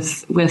terms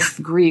with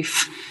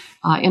grief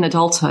in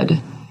adulthood.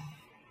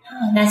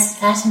 Oh, that's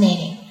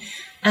fascinating.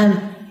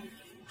 And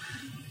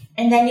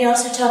then you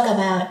also talk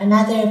about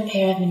another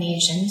pair of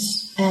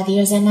Melanesians, the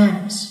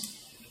Ozanams.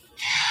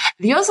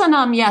 The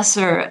Ozanam, yes,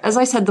 sir. As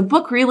I said, the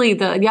book really,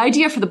 the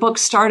idea for the book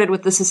started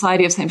with the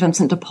Society of St.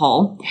 Vincent de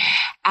Paul.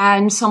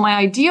 And so my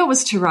idea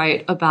was to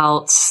write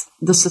about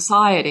the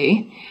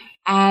society.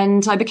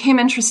 And I became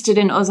interested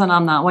in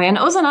Ozanam that way. And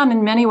Ozanam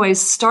in many ways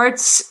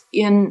starts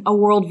in a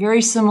world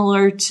very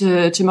similar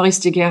to Maurice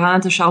de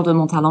GuÄ, to Charles de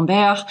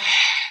Montalembert,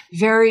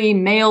 very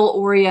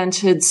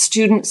male-oriented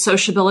student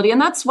sociability.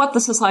 And that's what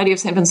the Society of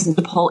St. Vincent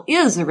de Paul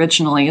is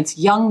originally. It's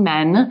young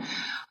men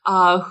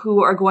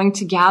who are going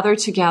to gather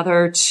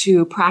together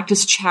to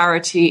practice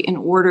charity in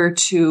order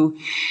to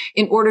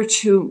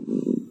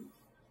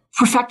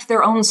perfect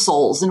their own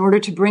souls, in order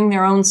to bring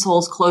their own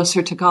souls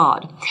closer to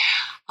God.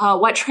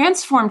 What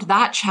transformed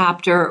that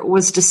chapter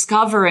was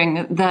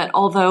discovering that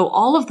although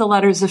all of the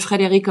letters of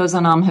Frédéric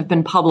Ozanam have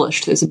been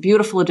published, there's a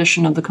beautiful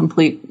edition of the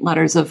complete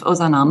letters of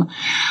Ozanam,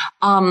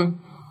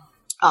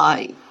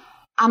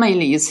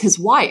 Amélie, his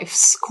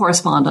wife's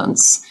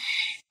correspondence,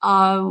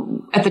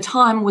 at the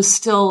time was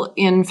still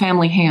in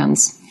family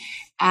hands.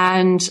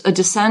 And a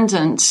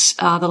descendant,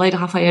 the late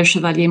Raphaël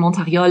Chevalier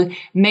Montariol,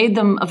 made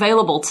them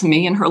available to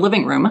me in her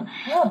living room.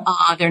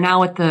 Oh. They're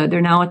now at the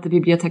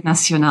Bibliothèque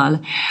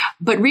Nationale.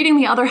 But reading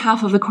the other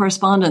half of the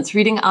correspondence,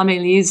 reading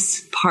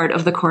Amélie's part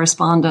of the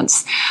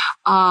correspondence,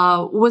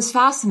 was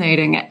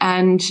fascinating.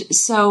 And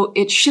so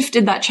it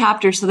shifted that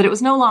chapter so that it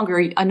was no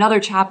longer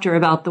another chapter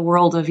about the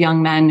world of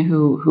young men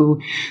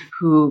who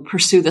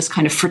pursue this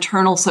kind of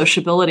fraternal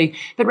sociability,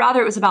 but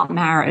rather it was about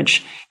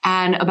marriage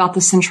and about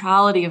the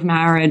centrality of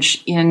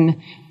marriage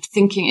in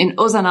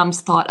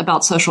Ozanam's thought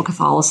about social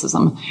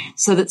Catholicism,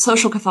 so that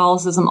social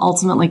Catholicism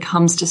ultimately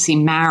comes to see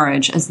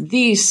marriage as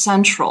the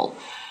central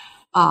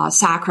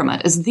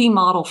sacrament, as the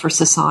model for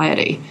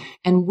society,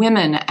 and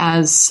women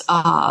as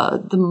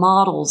the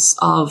models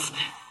of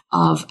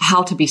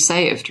how to be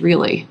saved,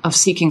 really, of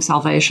seeking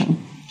salvation.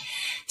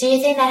 Do you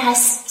think that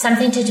has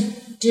something to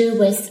do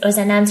with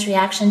Ozanam's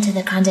reaction to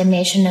the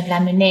condemnation of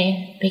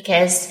Lamennais?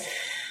 Because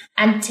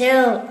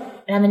until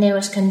Lamennais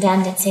was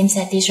condemned, it seems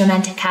that these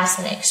Romantic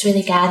Catholics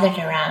really gathered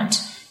around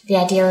the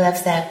ideal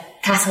of the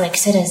Catholic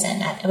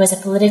citizen. It was a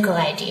political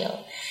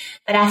ideal.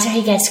 But after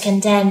he gets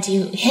condemned,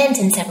 you hint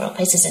in several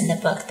places in the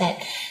book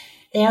that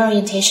their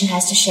orientation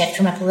has to shift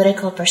from a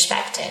political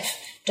perspective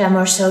to a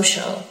more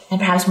social and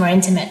perhaps more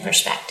intimate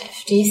perspective.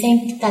 Do you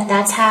think that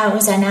that's how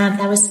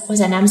that was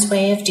Ozanam's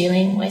way of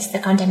dealing with the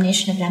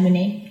condemnation of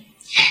Lamennais?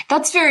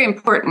 That's very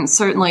important,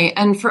 certainly.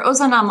 And for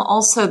Ozanam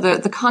also,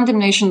 the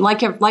condemnation, like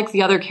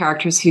the other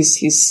characters,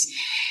 he's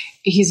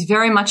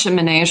very much a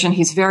Melanesian.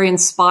 He's very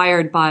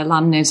inspired by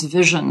Lamennais'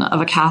 vision of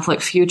a Catholic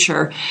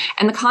future.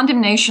 And the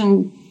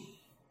condemnation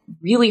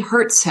really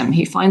hurts him.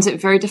 He finds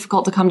it very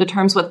difficult to come to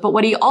terms with. But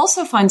what he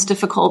also finds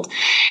difficult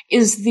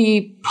is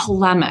the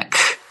polemic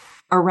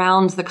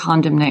around the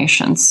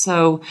condemnation.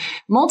 So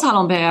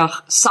Montalembert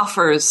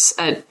suffers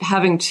at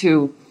having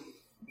to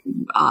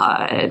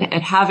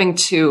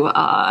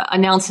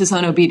announce his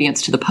own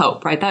obedience to the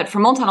Pope, right? That for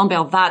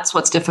Montalembert, that's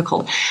what's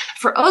difficult.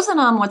 For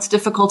Ozanam, what's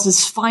difficult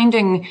is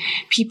finding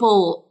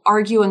people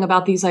arguing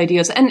about these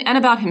ideas and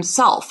about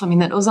himself. I mean,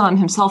 that Ozanam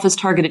himself is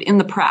targeted in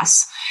the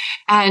press,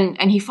 and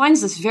he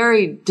finds this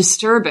very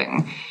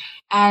disturbing.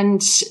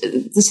 And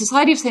the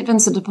Society of St.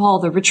 Vincent de Paul,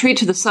 the retreat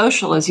to the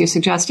social, as you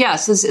suggest,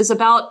 yes, is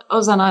about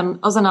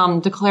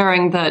Ozanam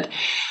declaring that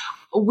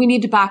we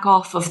need to back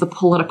off of the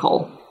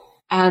political,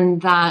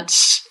 and that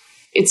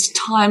it's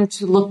time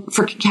to look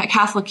for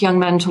Catholic young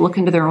men to look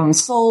into their own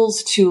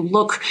souls, to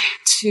look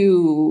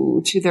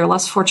to their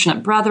less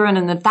fortunate brethren,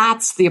 and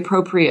that's the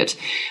appropriate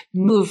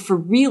move for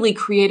really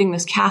creating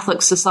this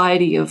Catholic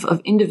society of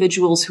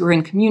individuals who are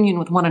in communion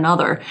with one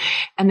another,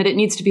 and that it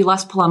needs to be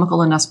less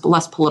polemical and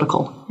less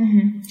political.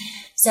 Mm-hmm.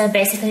 So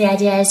basically the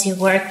idea is you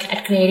work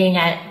at creating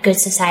a good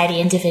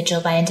society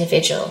individual by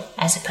individual,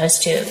 as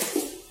opposed to,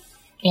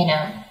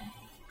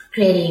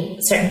 creating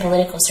certain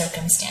political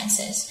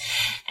circumstances.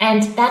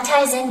 And that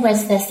ties in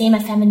with the theme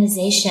of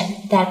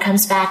feminization that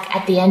comes back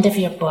at the end of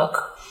your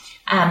book.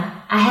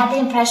 I have the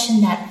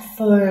impression that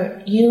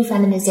for you,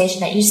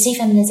 that you see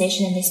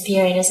feminization in this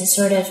period as a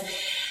sort of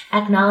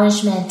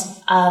acknowledgement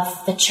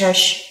of the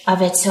church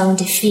of its own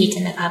defeat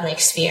in the public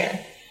sphere.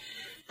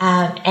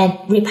 And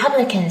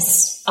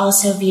Republicans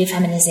also view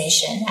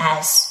feminization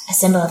as a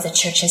symbol of the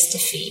church's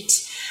defeat.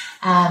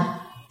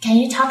 Can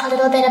you talk a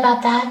little bit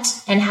about that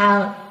and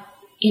how,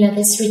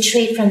 this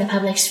retreat from the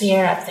public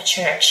sphere of the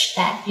church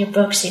that your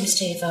book seems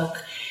to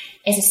evoke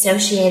is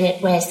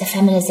associated with the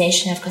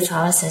feminization of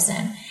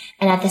Catholicism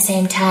and at the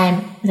same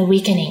time the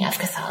weakening of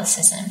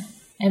Catholicism?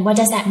 And what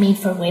does that mean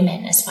for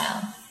women as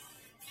well?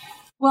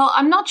 Well,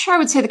 I'm not sure I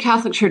would say the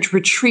Catholic Church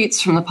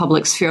retreats from the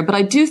public sphere, but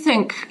I do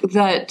think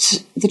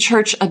that the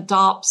Church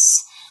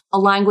adopts a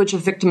language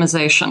of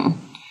victimization,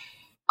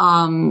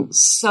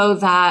 so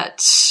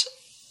that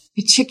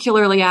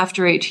particularly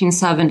after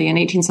 1870, and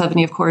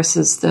 1870, of course,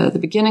 is the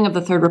beginning of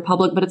the Third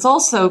Republic, but it's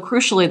also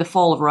crucially the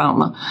fall of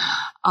Rome.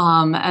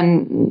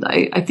 And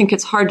I think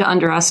it's hard to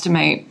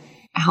underestimate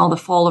how the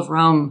fall of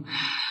Rome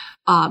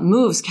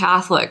moves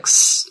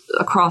Catholics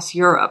across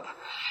Europe.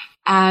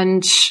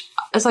 And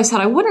as I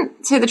said, I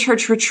wouldn't say the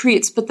church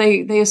retreats, but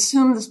they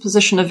assume this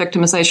position of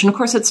victimization. Of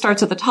course, it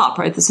starts at the top,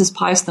 right? This is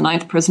Pius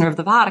IX, prisoner of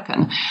the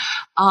Vatican.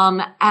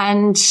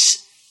 And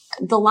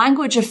the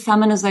language of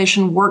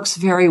feminization works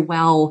very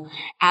well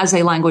as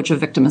a language of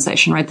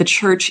victimization, right? The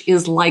church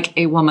is like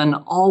a woman,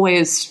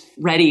 always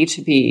ready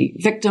to be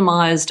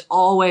victimized,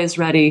 always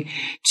ready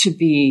to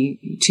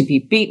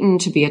be beaten,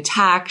 to be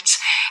attacked,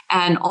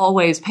 and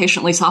always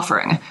patiently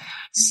suffering.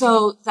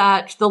 So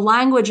that the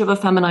language of a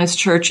feminized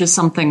church is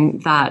something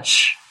that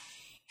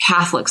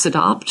Catholics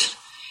adopt.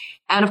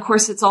 And of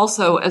course, it's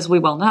also, as we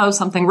well know,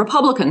 something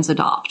Republicans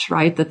adopt,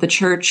 right? That the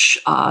church,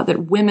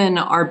 that women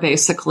are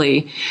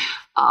basically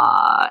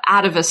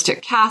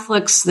atavistic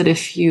Catholics, that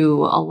if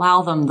you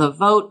allow them the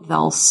vote,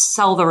 they'll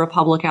sell the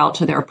republic out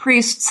to their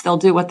priests. They'll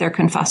do what their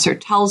confessor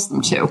tells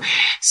them to.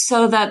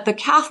 So that the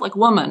Catholic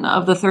woman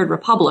of the Third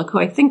Republic, who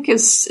I think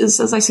is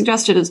as I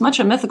suggested, as much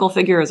a mythical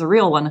figure as a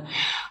real one,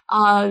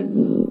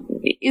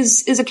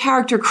 is a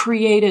character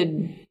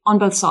created on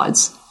both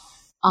sides.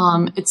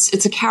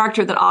 It's a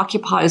character that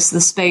occupies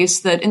the space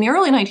that in the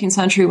early 19th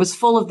century was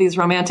full of these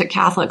romantic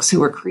Catholics who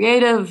were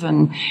creative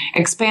and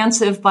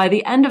expansive. By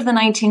the end of the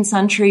 19th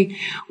century,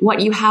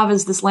 what you have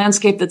is this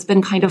landscape that's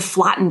been kind of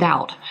flattened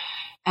out.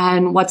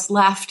 And what's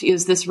left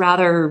is this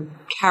rather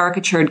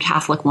caricatured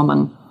Catholic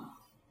woman.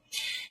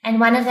 And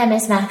one of them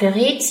is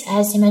Marguerite,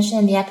 as you mentioned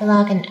in the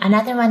epilogue, and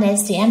another one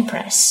is the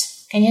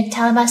Empress. Can you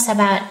tell us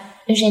about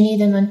Eugenie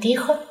de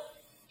Montijo?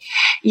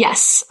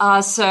 Yes.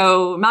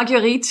 So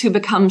Marguerite, who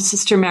becomes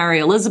Sister Mary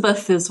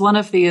Elizabeth, is one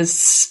of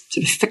these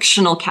sort of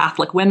fictional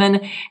Catholic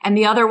women. And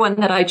the other one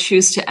that I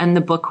choose to end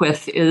the book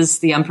with is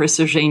the Empress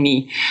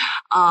Eugenie.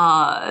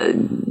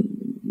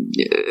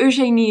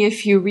 Eugenie,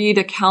 if you read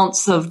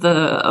accounts of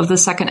the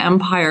Second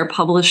Empire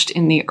published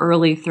in the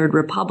early Third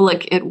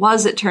Republic,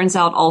 it turns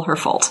out, all her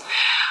fault.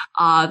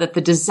 That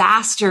the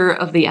disaster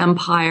of the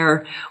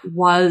empire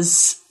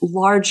was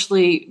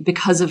largely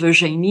because of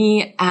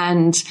Eugenie,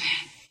 and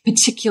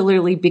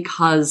particularly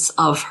because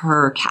of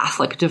her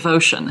Catholic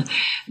devotion,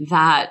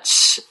 that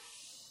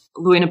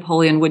Louis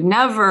Napoleon would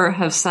never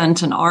have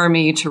sent an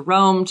army to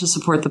Rome to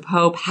support the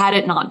Pope had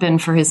it not been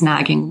for his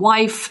nagging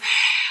wife.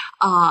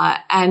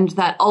 And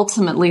that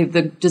ultimately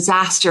the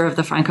disaster of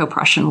the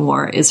Franco-Prussian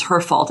War is her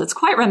fault. It's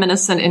quite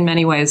reminiscent in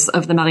many ways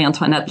of the Marie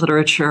Antoinette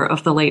literature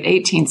of the late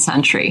 18th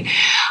century.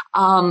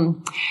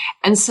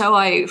 And so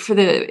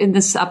in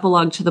this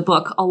epilogue to the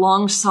book,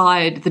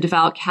 alongside the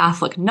devout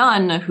Catholic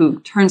nun who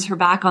turns her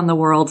back on the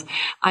world,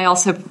 I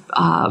also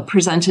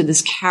presented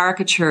this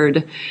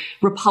caricatured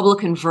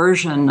Republican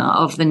version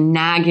of the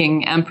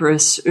nagging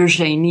Empress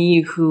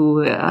Eugenie,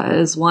 who,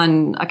 as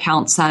one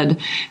account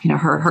said,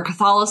 her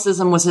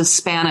Catholicism was as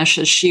Spanish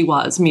as she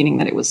was, meaning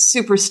that it was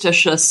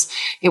superstitious,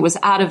 it was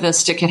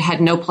atavistic, it had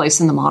no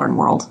place in the modern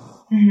world.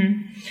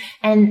 Mm-hmm.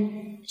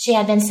 And she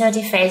had been so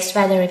defaced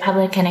by the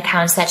Republican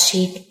accounts that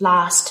she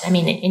lost. I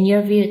mean, in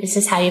your view, this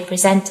is how you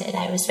present it.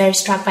 I was very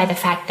struck by the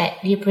fact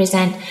that you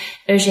present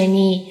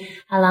Eugenie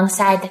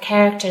alongside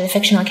the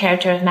fictional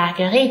character of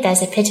Marguerite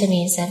as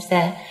epitomes of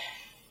the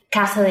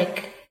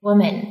Catholic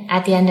woman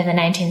at the end of the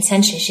 19th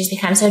century. She's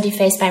become so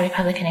defaced by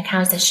Republican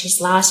accounts that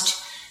she's lost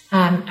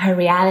her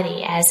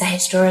reality as a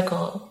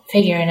historical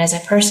figure and as a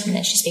person,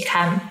 that she's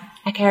become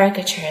a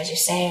caricature, as you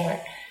say, or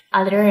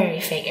a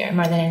literary figure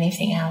more than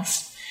anything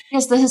else.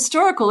 Yes, the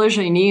historical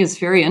Eugenie is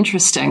very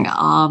interesting.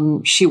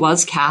 She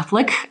was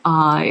Catholic.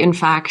 In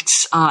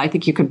fact, I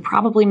think you could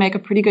probably make a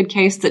pretty good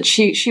case that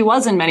she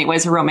was in many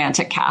ways a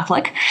romantic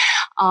Catholic.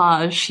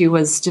 She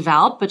was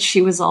devout, but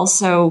she was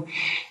also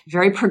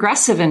very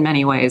progressive in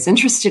many ways,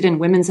 interested in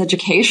women's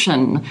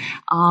education.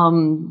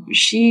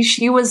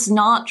 She was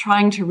not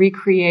trying to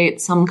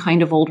recreate some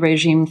kind of old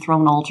regime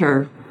throne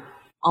altar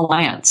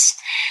alliance.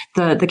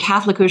 The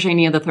Catholic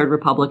Eugenie of the Third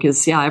Republic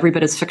is, every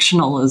bit as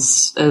fictional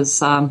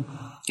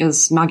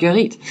as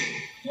Marguerite.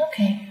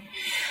 Okay.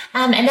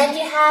 And then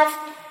you have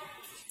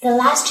the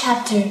last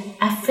chapter,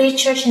 A Free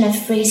Church and a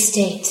Free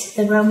State,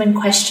 the Roman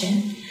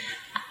Question.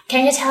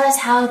 Can you tell us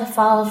how the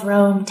fall of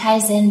Rome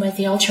ties in with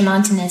the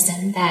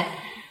ultramontanism that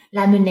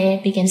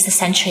Lamennais begins the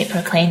century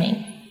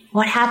proclaiming?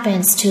 What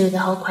happens to the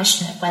whole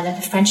question of whether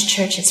the French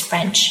church is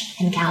French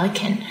and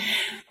Gallican,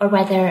 or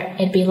whether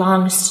it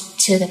belongs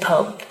to the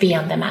Pope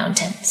beyond the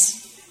mountains.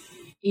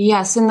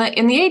 Yes, in the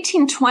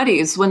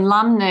 1820s, when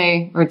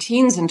Lamennais, or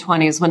teens and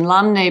 20s, when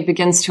Lamennais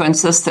begins to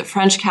insist that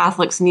French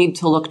Catholics need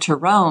to look to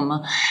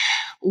Rome,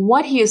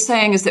 what he is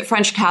saying is that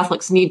French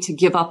Catholics need to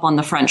give up on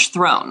the French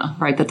throne,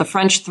 right? That the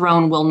French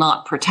throne will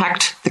not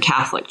protect the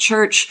Catholic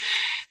Church.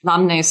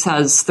 Lamennais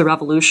says the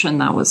revolution,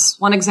 that was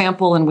one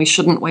example, and we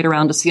shouldn't wait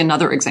around to see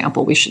another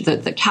example.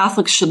 The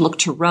Catholics should look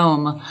to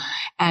Rome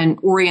and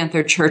orient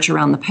their church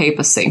around the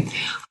papacy.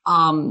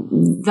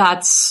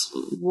 That's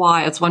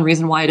one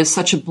reason why it is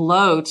such a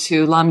blow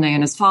to Lamennais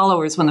and his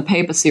followers when the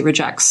papacy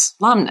rejects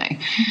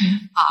Lamennais,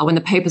 when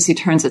the papacy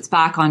turns its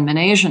back on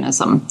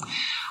Melanesianism.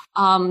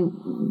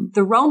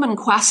 The Roman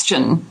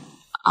question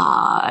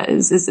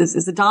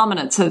is the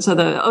dominant. So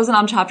the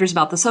Ozanam chapter is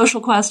about the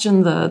social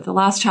question. The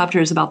last chapter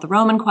is about the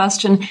Roman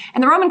question.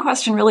 And the Roman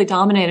question really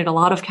dominated a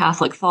lot of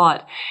Catholic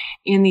thought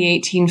in the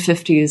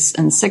 1850s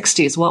and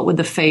 60s. What would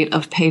the fate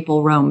of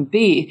papal Rome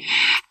be?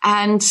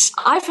 And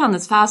I found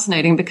this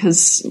fascinating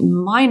because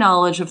my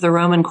knowledge of the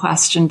Roman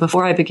question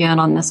before I began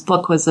on this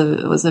book was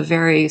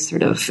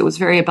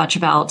very much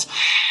about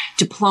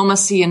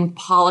diplomacy and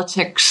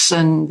politics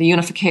and the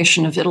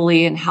unification of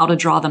Italy and how to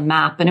draw the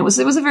map. And it was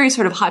a very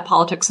sort of high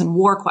politics and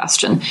war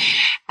question.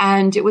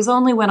 And it was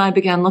only when I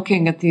began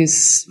looking at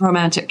these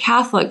Romantic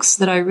Catholics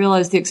that I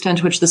realized the extent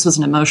to which this was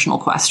an emotional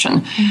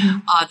question,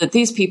 that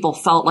these people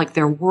felt like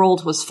their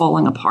world was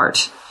falling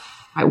apart.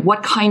 Right?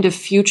 What kind of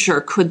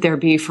future could there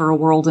be for a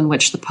world in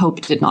which the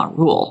Pope did not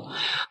rule?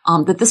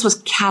 That this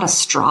was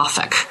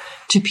catastrophic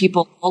to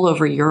people all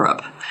over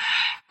Europe.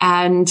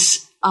 And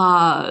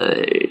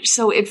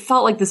so it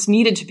felt like this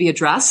needed to be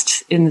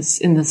addressed in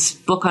this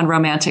book on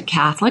Romantic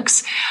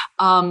Catholics.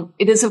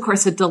 It is, of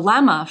course, a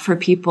dilemma for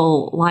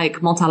people like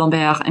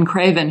Montalembert and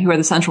Craven, who are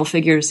the central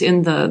figures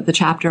in the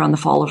chapter on the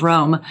fall of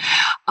Rome,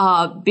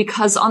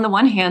 because on the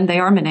one hand, they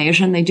are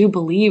Melanesian. They do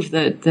believe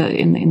that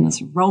in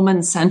this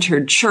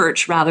Roman-centered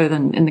church rather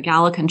than in the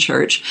Gallican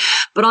church.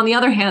 But on the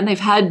other hand, they've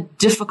had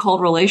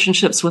difficult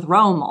relationships with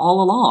Rome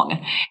all along,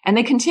 and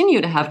they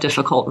continue to have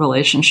difficult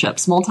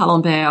relationships.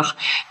 Montalembert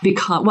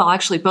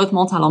both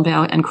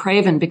Montalembert and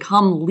Craven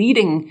become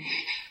leading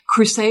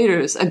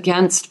crusaders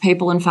against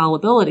papal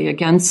infallibility,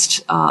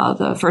 against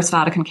the First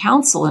Vatican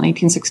Council in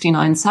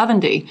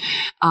 1869-70.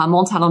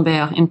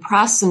 Montalembert in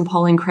press, and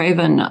Pauline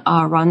Craven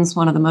runs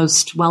one of the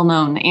most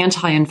well-known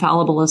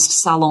anti-infallibilist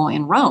salons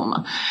in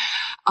Rome.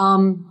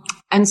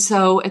 And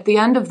so at the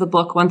end of the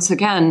book, once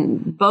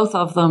again, both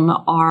of them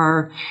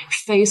are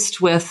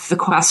faced with the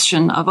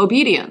question of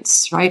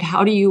obedience, right?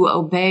 How do you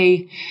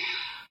obey?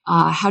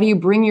 How do you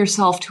bring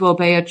yourself to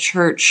obey a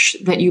church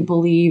that you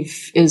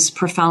believe is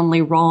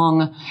profoundly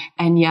wrong,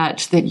 and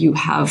yet that you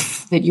are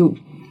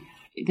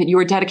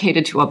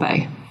dedicated to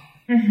obey?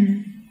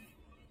 Mm-hmm.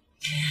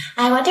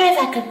 I wonder if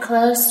I could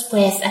close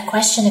with a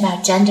question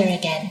about gender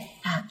again.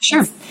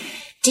 Sure.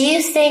 Do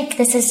you think,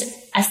 this is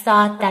a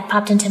thought that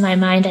popped into my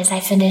mind as I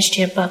finished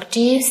your book,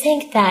 do you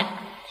think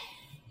that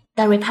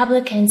the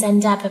Republicans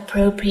end up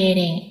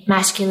appropriating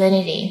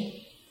masculinity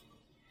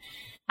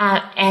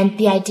and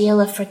the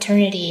ideal of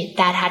fraternity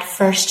that had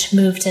first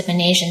moved to the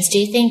nations? Do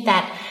you think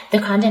that the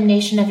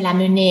condemnation of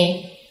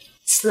Lamennais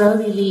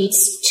slowly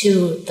leads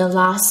to the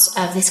loss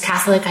of this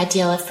Catholic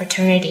ideal of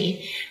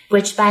fraternity,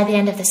 which by the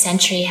end of the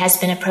century has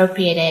been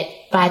appropriated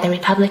by the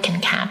Republican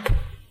camp?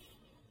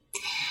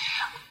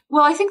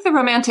 Well, I think the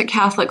Romantic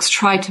Catholics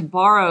tried to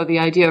borrow the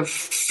idea of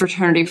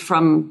fraternity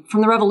from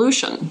the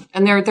Revolution,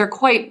 and they're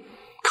quite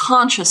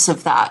conscious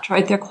of that,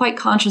 right? They're quite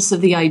conscious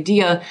of the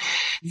idea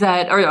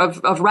that, or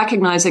of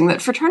recognizing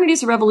that fraternity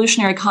is a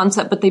revolutionary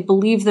concept, but they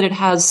believe that it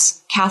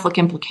has Catholic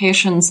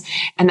implications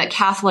and that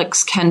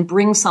Catholics can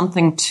bring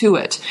something to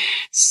it.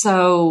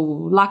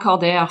 So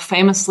Lacordaire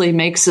famously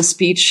makes a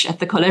speech at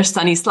the Collège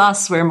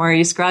Stanislas, where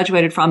Maurice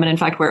graduated from, and in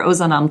fact where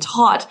Ozanam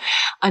taught,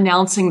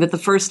 announcing that the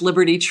first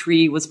liberty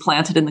tree was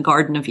planted in the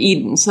Garden of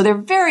Eden. So they're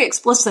very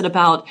explicit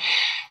about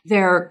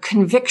their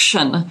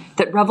conviction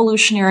that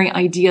revolutionary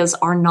ideas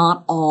are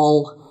not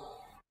all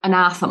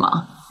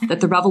anathema,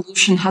 that the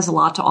revolution has a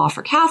lot to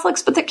offer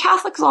Catholics, but that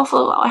Catholics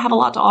also have a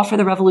lot to offer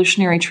the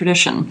revolutionary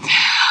tradition.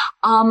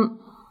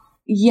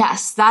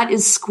 Yes, that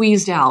is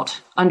squeezed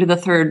out under the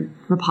Third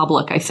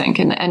Republic, I think,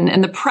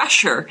 and the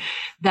pressure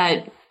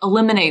that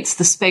eliminates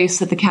the space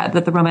that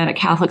the Romantic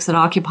Catholics had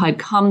occupied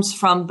comes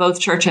from both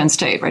church and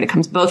state, right? It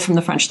comes both from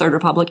the French Third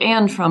Republic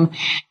and from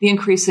the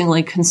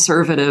increasingly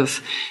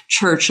conservative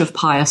Church of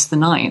Pius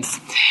IX.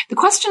 The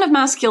question of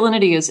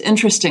masculinity is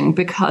interesting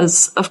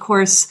because, of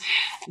course,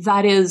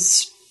 that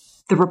is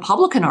the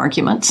Republican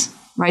argument,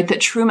 right?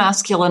 That true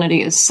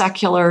masculinity is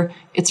secular,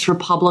 it's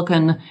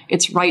Republican,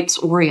 it's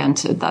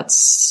rights-oriented.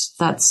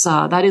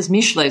 That is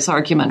Michelet's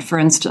argument, for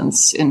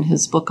instance, in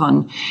his book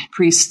on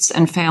priests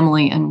and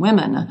family and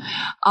women.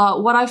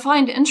 What I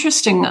find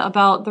interesting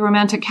about the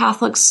Romantic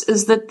Catholics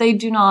is that they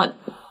do not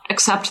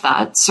accept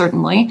that,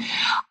 certainly,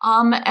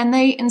 and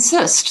they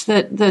insist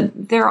that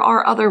there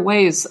are other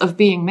ways of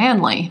being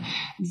manly,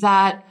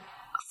 that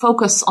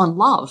focus on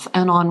love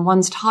and on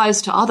one's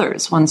ties to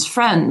others, one's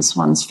friends,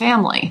 one's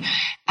family,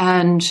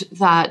 and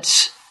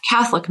that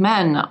Catholic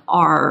men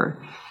are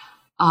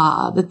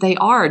that they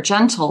are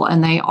gentle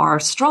and they are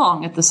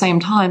strong at the same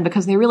time,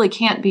 because they really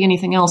can't be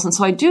anything else. And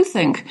so I do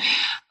think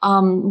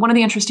one of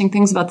the interesting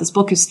things about this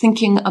book is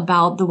thinking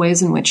about the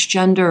ways in which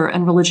gender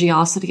and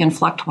religiosity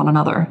inflect one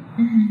another.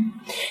 Mm-hmm.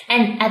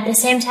 And at the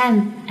same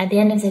time, at the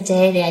end of the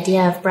day, the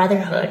idea of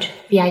brotherhood,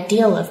 the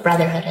ideal of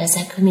brotherhood as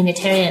a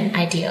communitarian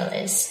ideal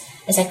is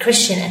a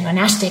Christian and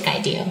monastic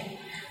ideal.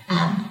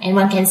 And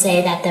one can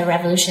say that the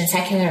revolution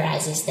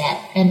secularizes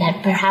that, and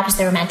that perhaps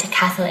the Romantic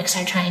Catholics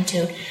are trying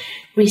to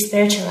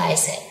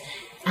re-spiritualize it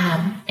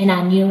in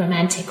a new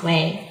romantic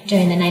way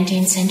during the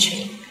 19th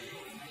century.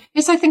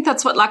 Yes, I think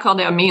that's what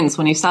Lacordaire means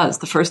when he says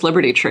the first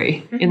liberty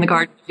tree in the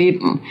Garden of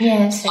Eden.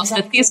 Yes,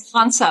 exactly. That these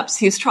concepts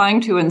he's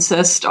trying to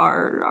insist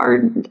are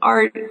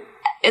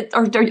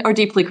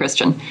deeply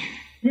Christian,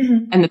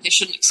 and that they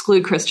shouldn't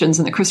exclude Christians,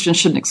 and that Christians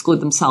shouldn't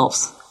exclude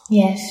themselves.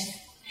 Yes.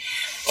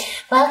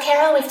 Well,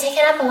 Carol, we've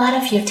taken up a lot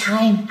of your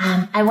time.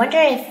 I wonder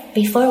if,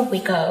 before we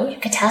go, you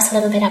could tell us a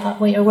little bit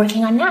about what you're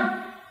working on now.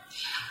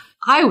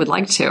 I would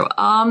like to.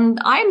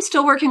 I am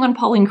still working on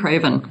Pauline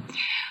Craven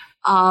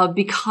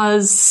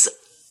because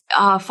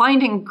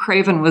finding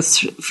Craven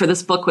for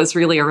this book was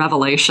really a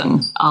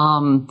revelation.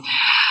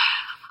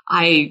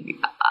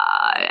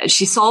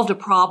 She solved a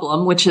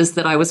problem, which is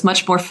that I was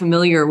much more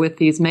familiar with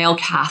these male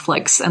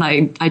Catholics, and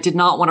I did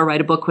not want to write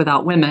a book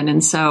without women.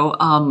 And so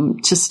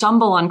to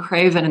stumble on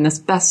Craven in this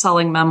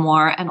best-selling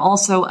memoir and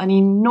also an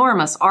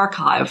enormous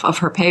archive of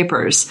her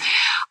papers,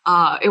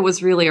 it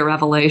was really a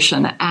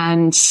revelation.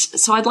 And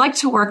so I'd like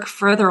to work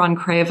further on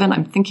Craven.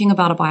 I'm thinking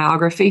about a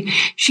biography.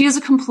 She is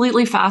a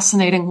completely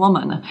fascinating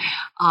woman.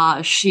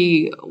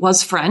 She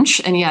was French,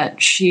 and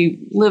yet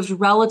she lived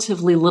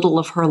relatively little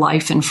of her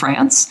life in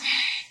France.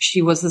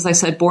 She was, as I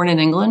said, born in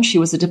England. She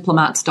was a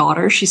diplomat's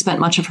daughter. She spent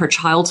much of her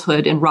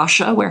childhood in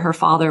Russia, where her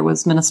father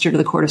was minister to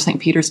the court of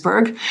St.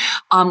 Petersburg.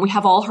 We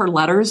have all her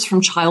letters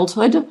from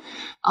childhood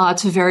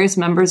to various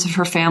members of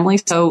her family.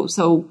 So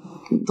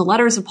the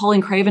letters of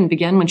Pauline Craven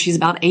begin when she's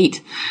about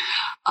 8.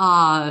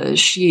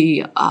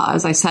 She,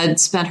 as I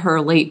said, spent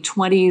her late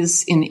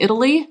 20s in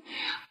Italy,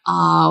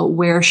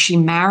 where she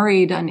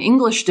married an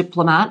English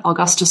diplomat,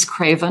 Augustus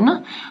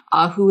Craven,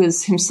 who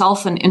is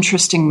himself an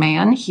interesting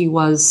man. He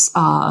was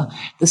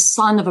the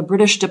son of a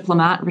British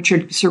diplomat,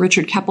 Sir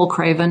Richard Keppel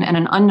Craven, and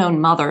an unknown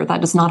mother.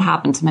 That does not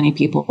happen to many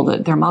people,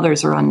 that their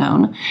mothers are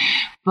unknown.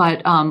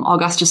 But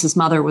Augustus's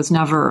mother was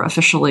never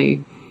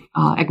officially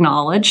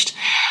acknowledged.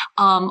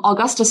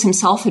 Augustus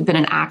himself had been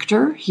an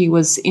actor. He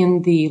was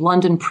in the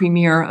London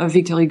premiere of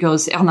Victor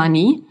Hugo's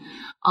Hernani.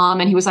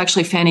 And he was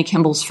actually Fanny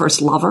Kimball's first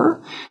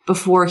lover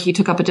before he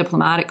took up a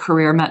diplomatic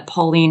career, met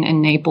Pauline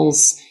in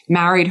Naples,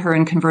 married her,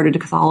 and converted to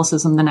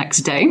Catholicism the next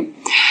day.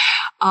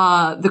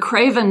 The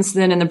Cravens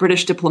then in the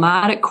British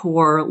diplomatic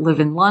corps live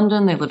in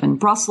London. They live in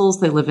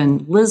Brussels. They live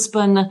in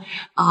Lisbon.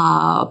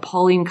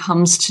 Pauline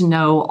comes to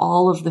know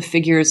all of the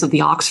figures of the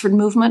Oxford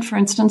movement, for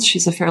instance.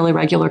 She's a fairly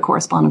regular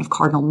correspondent of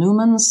Cardinal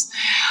Newman's,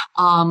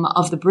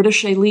 of the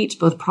British elite,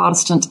 both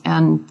Protestant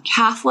and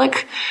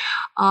Catholic.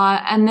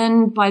 And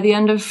then by the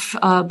end of,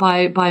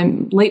 by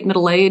late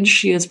middle age,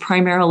 she is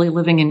primarily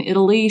living in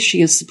Italy.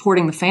 She is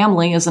supporting the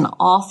family as an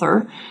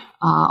author.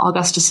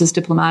 Augustus's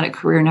diplomatic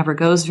career never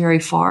goes very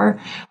far.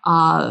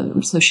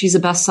 So she's a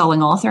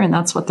best-selling author, and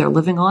that's what they're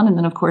living on. And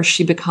then, of course,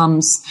 she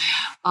becomes,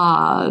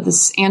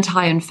 this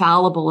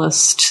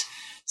anti-infallibilist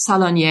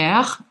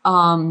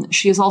salonière.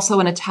 She is also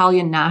an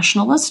Italian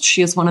nationalist.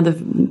 She is one of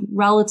the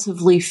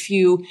relatively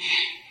few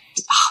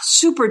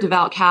super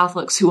devout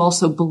Catholics who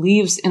also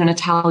believes in an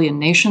Italian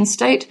nation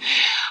state.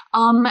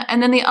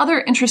 And then the other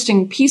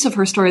interesting piece of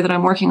her story that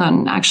I'm working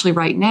on actually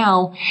right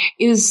now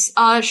is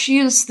she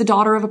is the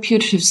daughter of a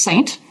putative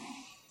saint.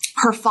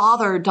 Her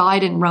father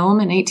died in Rome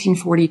in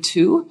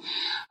 1842.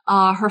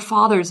 Her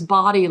father's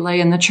body lay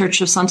in the church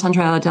of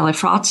Sant'Andrea delle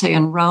Frate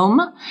in Rome,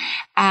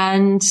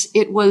 and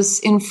it was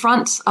in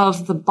front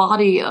of the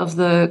body of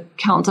the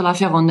Count de la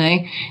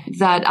Ferronnays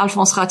that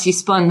Alphonse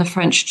Ratisbonne, the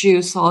French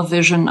Jew, saw a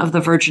vision of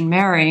the Virgin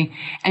Mary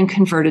and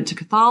converted to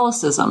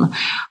Catholicism.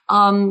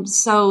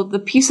 So the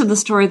piece of the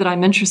story that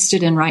I'm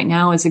interested in right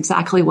now is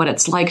exactly what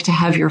it's like to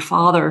have your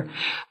father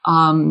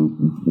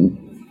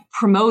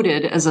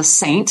promoted as a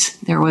saint.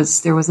 There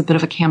was a bit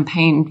of a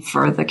campaign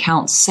for the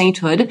Count's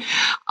sainthood,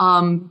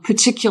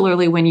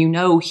 particularly when you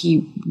know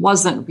he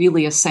wasn't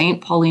really a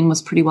saint. Pauline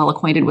was pretty well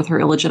acquainted with her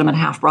illegitimate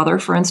half-brother,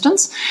 for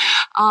instance.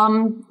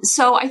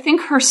 So I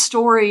think her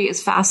story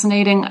is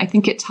fascinating. I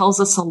think it tells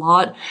us a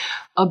lot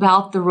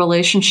about the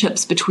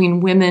relationships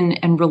between women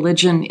and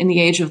religion in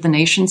the age of the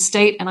nation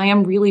state. And I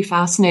am really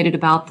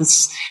fascinated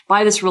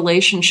by this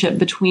relationship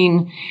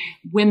between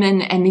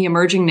women and the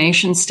emerging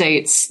nation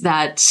states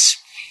that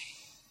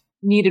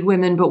needed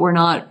women, but we're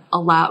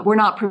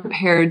not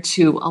prepared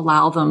to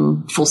allow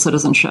them full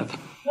citizenship.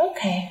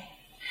 Okay.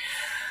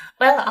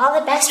 Well, all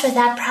the best with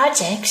that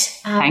project.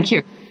 Thank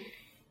you.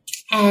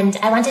 And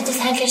I wanted to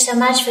thank you so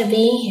much for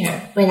being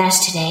here with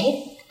us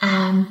today.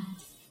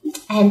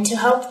 and to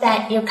hope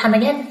that you'll come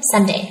again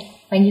someday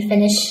when you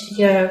finish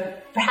your,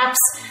 perhaps,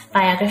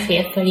 biography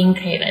of Pauline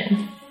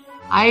Craven.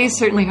 I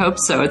certainly hope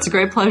so. It's a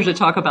great pleasure to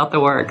talk about the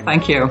work.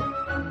 Thank you.